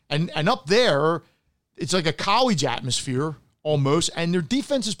 like, and up there, it's like a college atmosphere almost, and their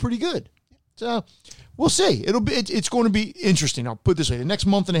defense is pretty good. So we'll see. It's going to be interesting. I'll put it this way: the next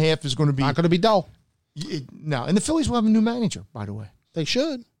month and a half is going to be not going to be dull. No, and the Phillies will have a new manager, by the way. They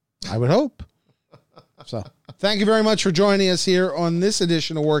should. I would hope. So, thank you very much for joining us here on this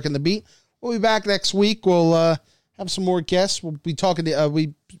edition of Working the Beat. We'll be back next week. We'll have some more guests. We'll be talking to.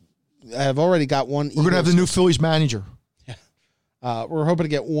 We have already got one. We're going to have the new Phillies manager. Yeah. We're hoping to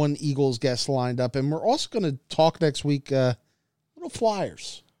get one Eagles guest lined up, and we're also going to talk next week. Little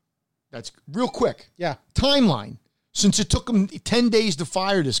Flyers. That's real quick. Yeah. Timeline. Since it took them 10 days to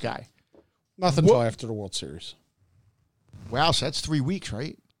fire this guy. Nothing until after the World Series. Wow, so that's 3 weeks,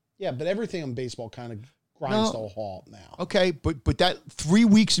 right? Yeah, but everything in baseball kind of grinds to a halt now. Okay, but that 3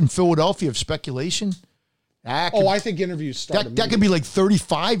 weeks in Philadelphia of speculation, I think interviews start. That could be like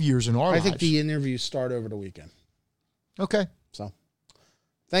 35 years in our lives. I think the interviews start over the weekend. Okay. So,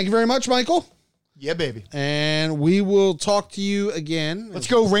 thank you very much, Michael. Yeah, baby. And we will talk to you again. Let's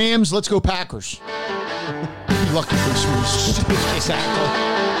go Rams. Let's go Packers. Be lucky for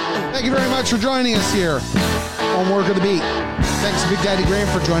Thank you very much for joining us here on Work of the Beat. Thanks to Big Daddy Graham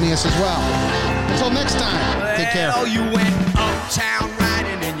for joining us as well. Until next time, take care. Well, you went uptown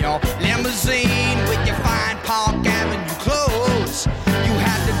riding in your limousine.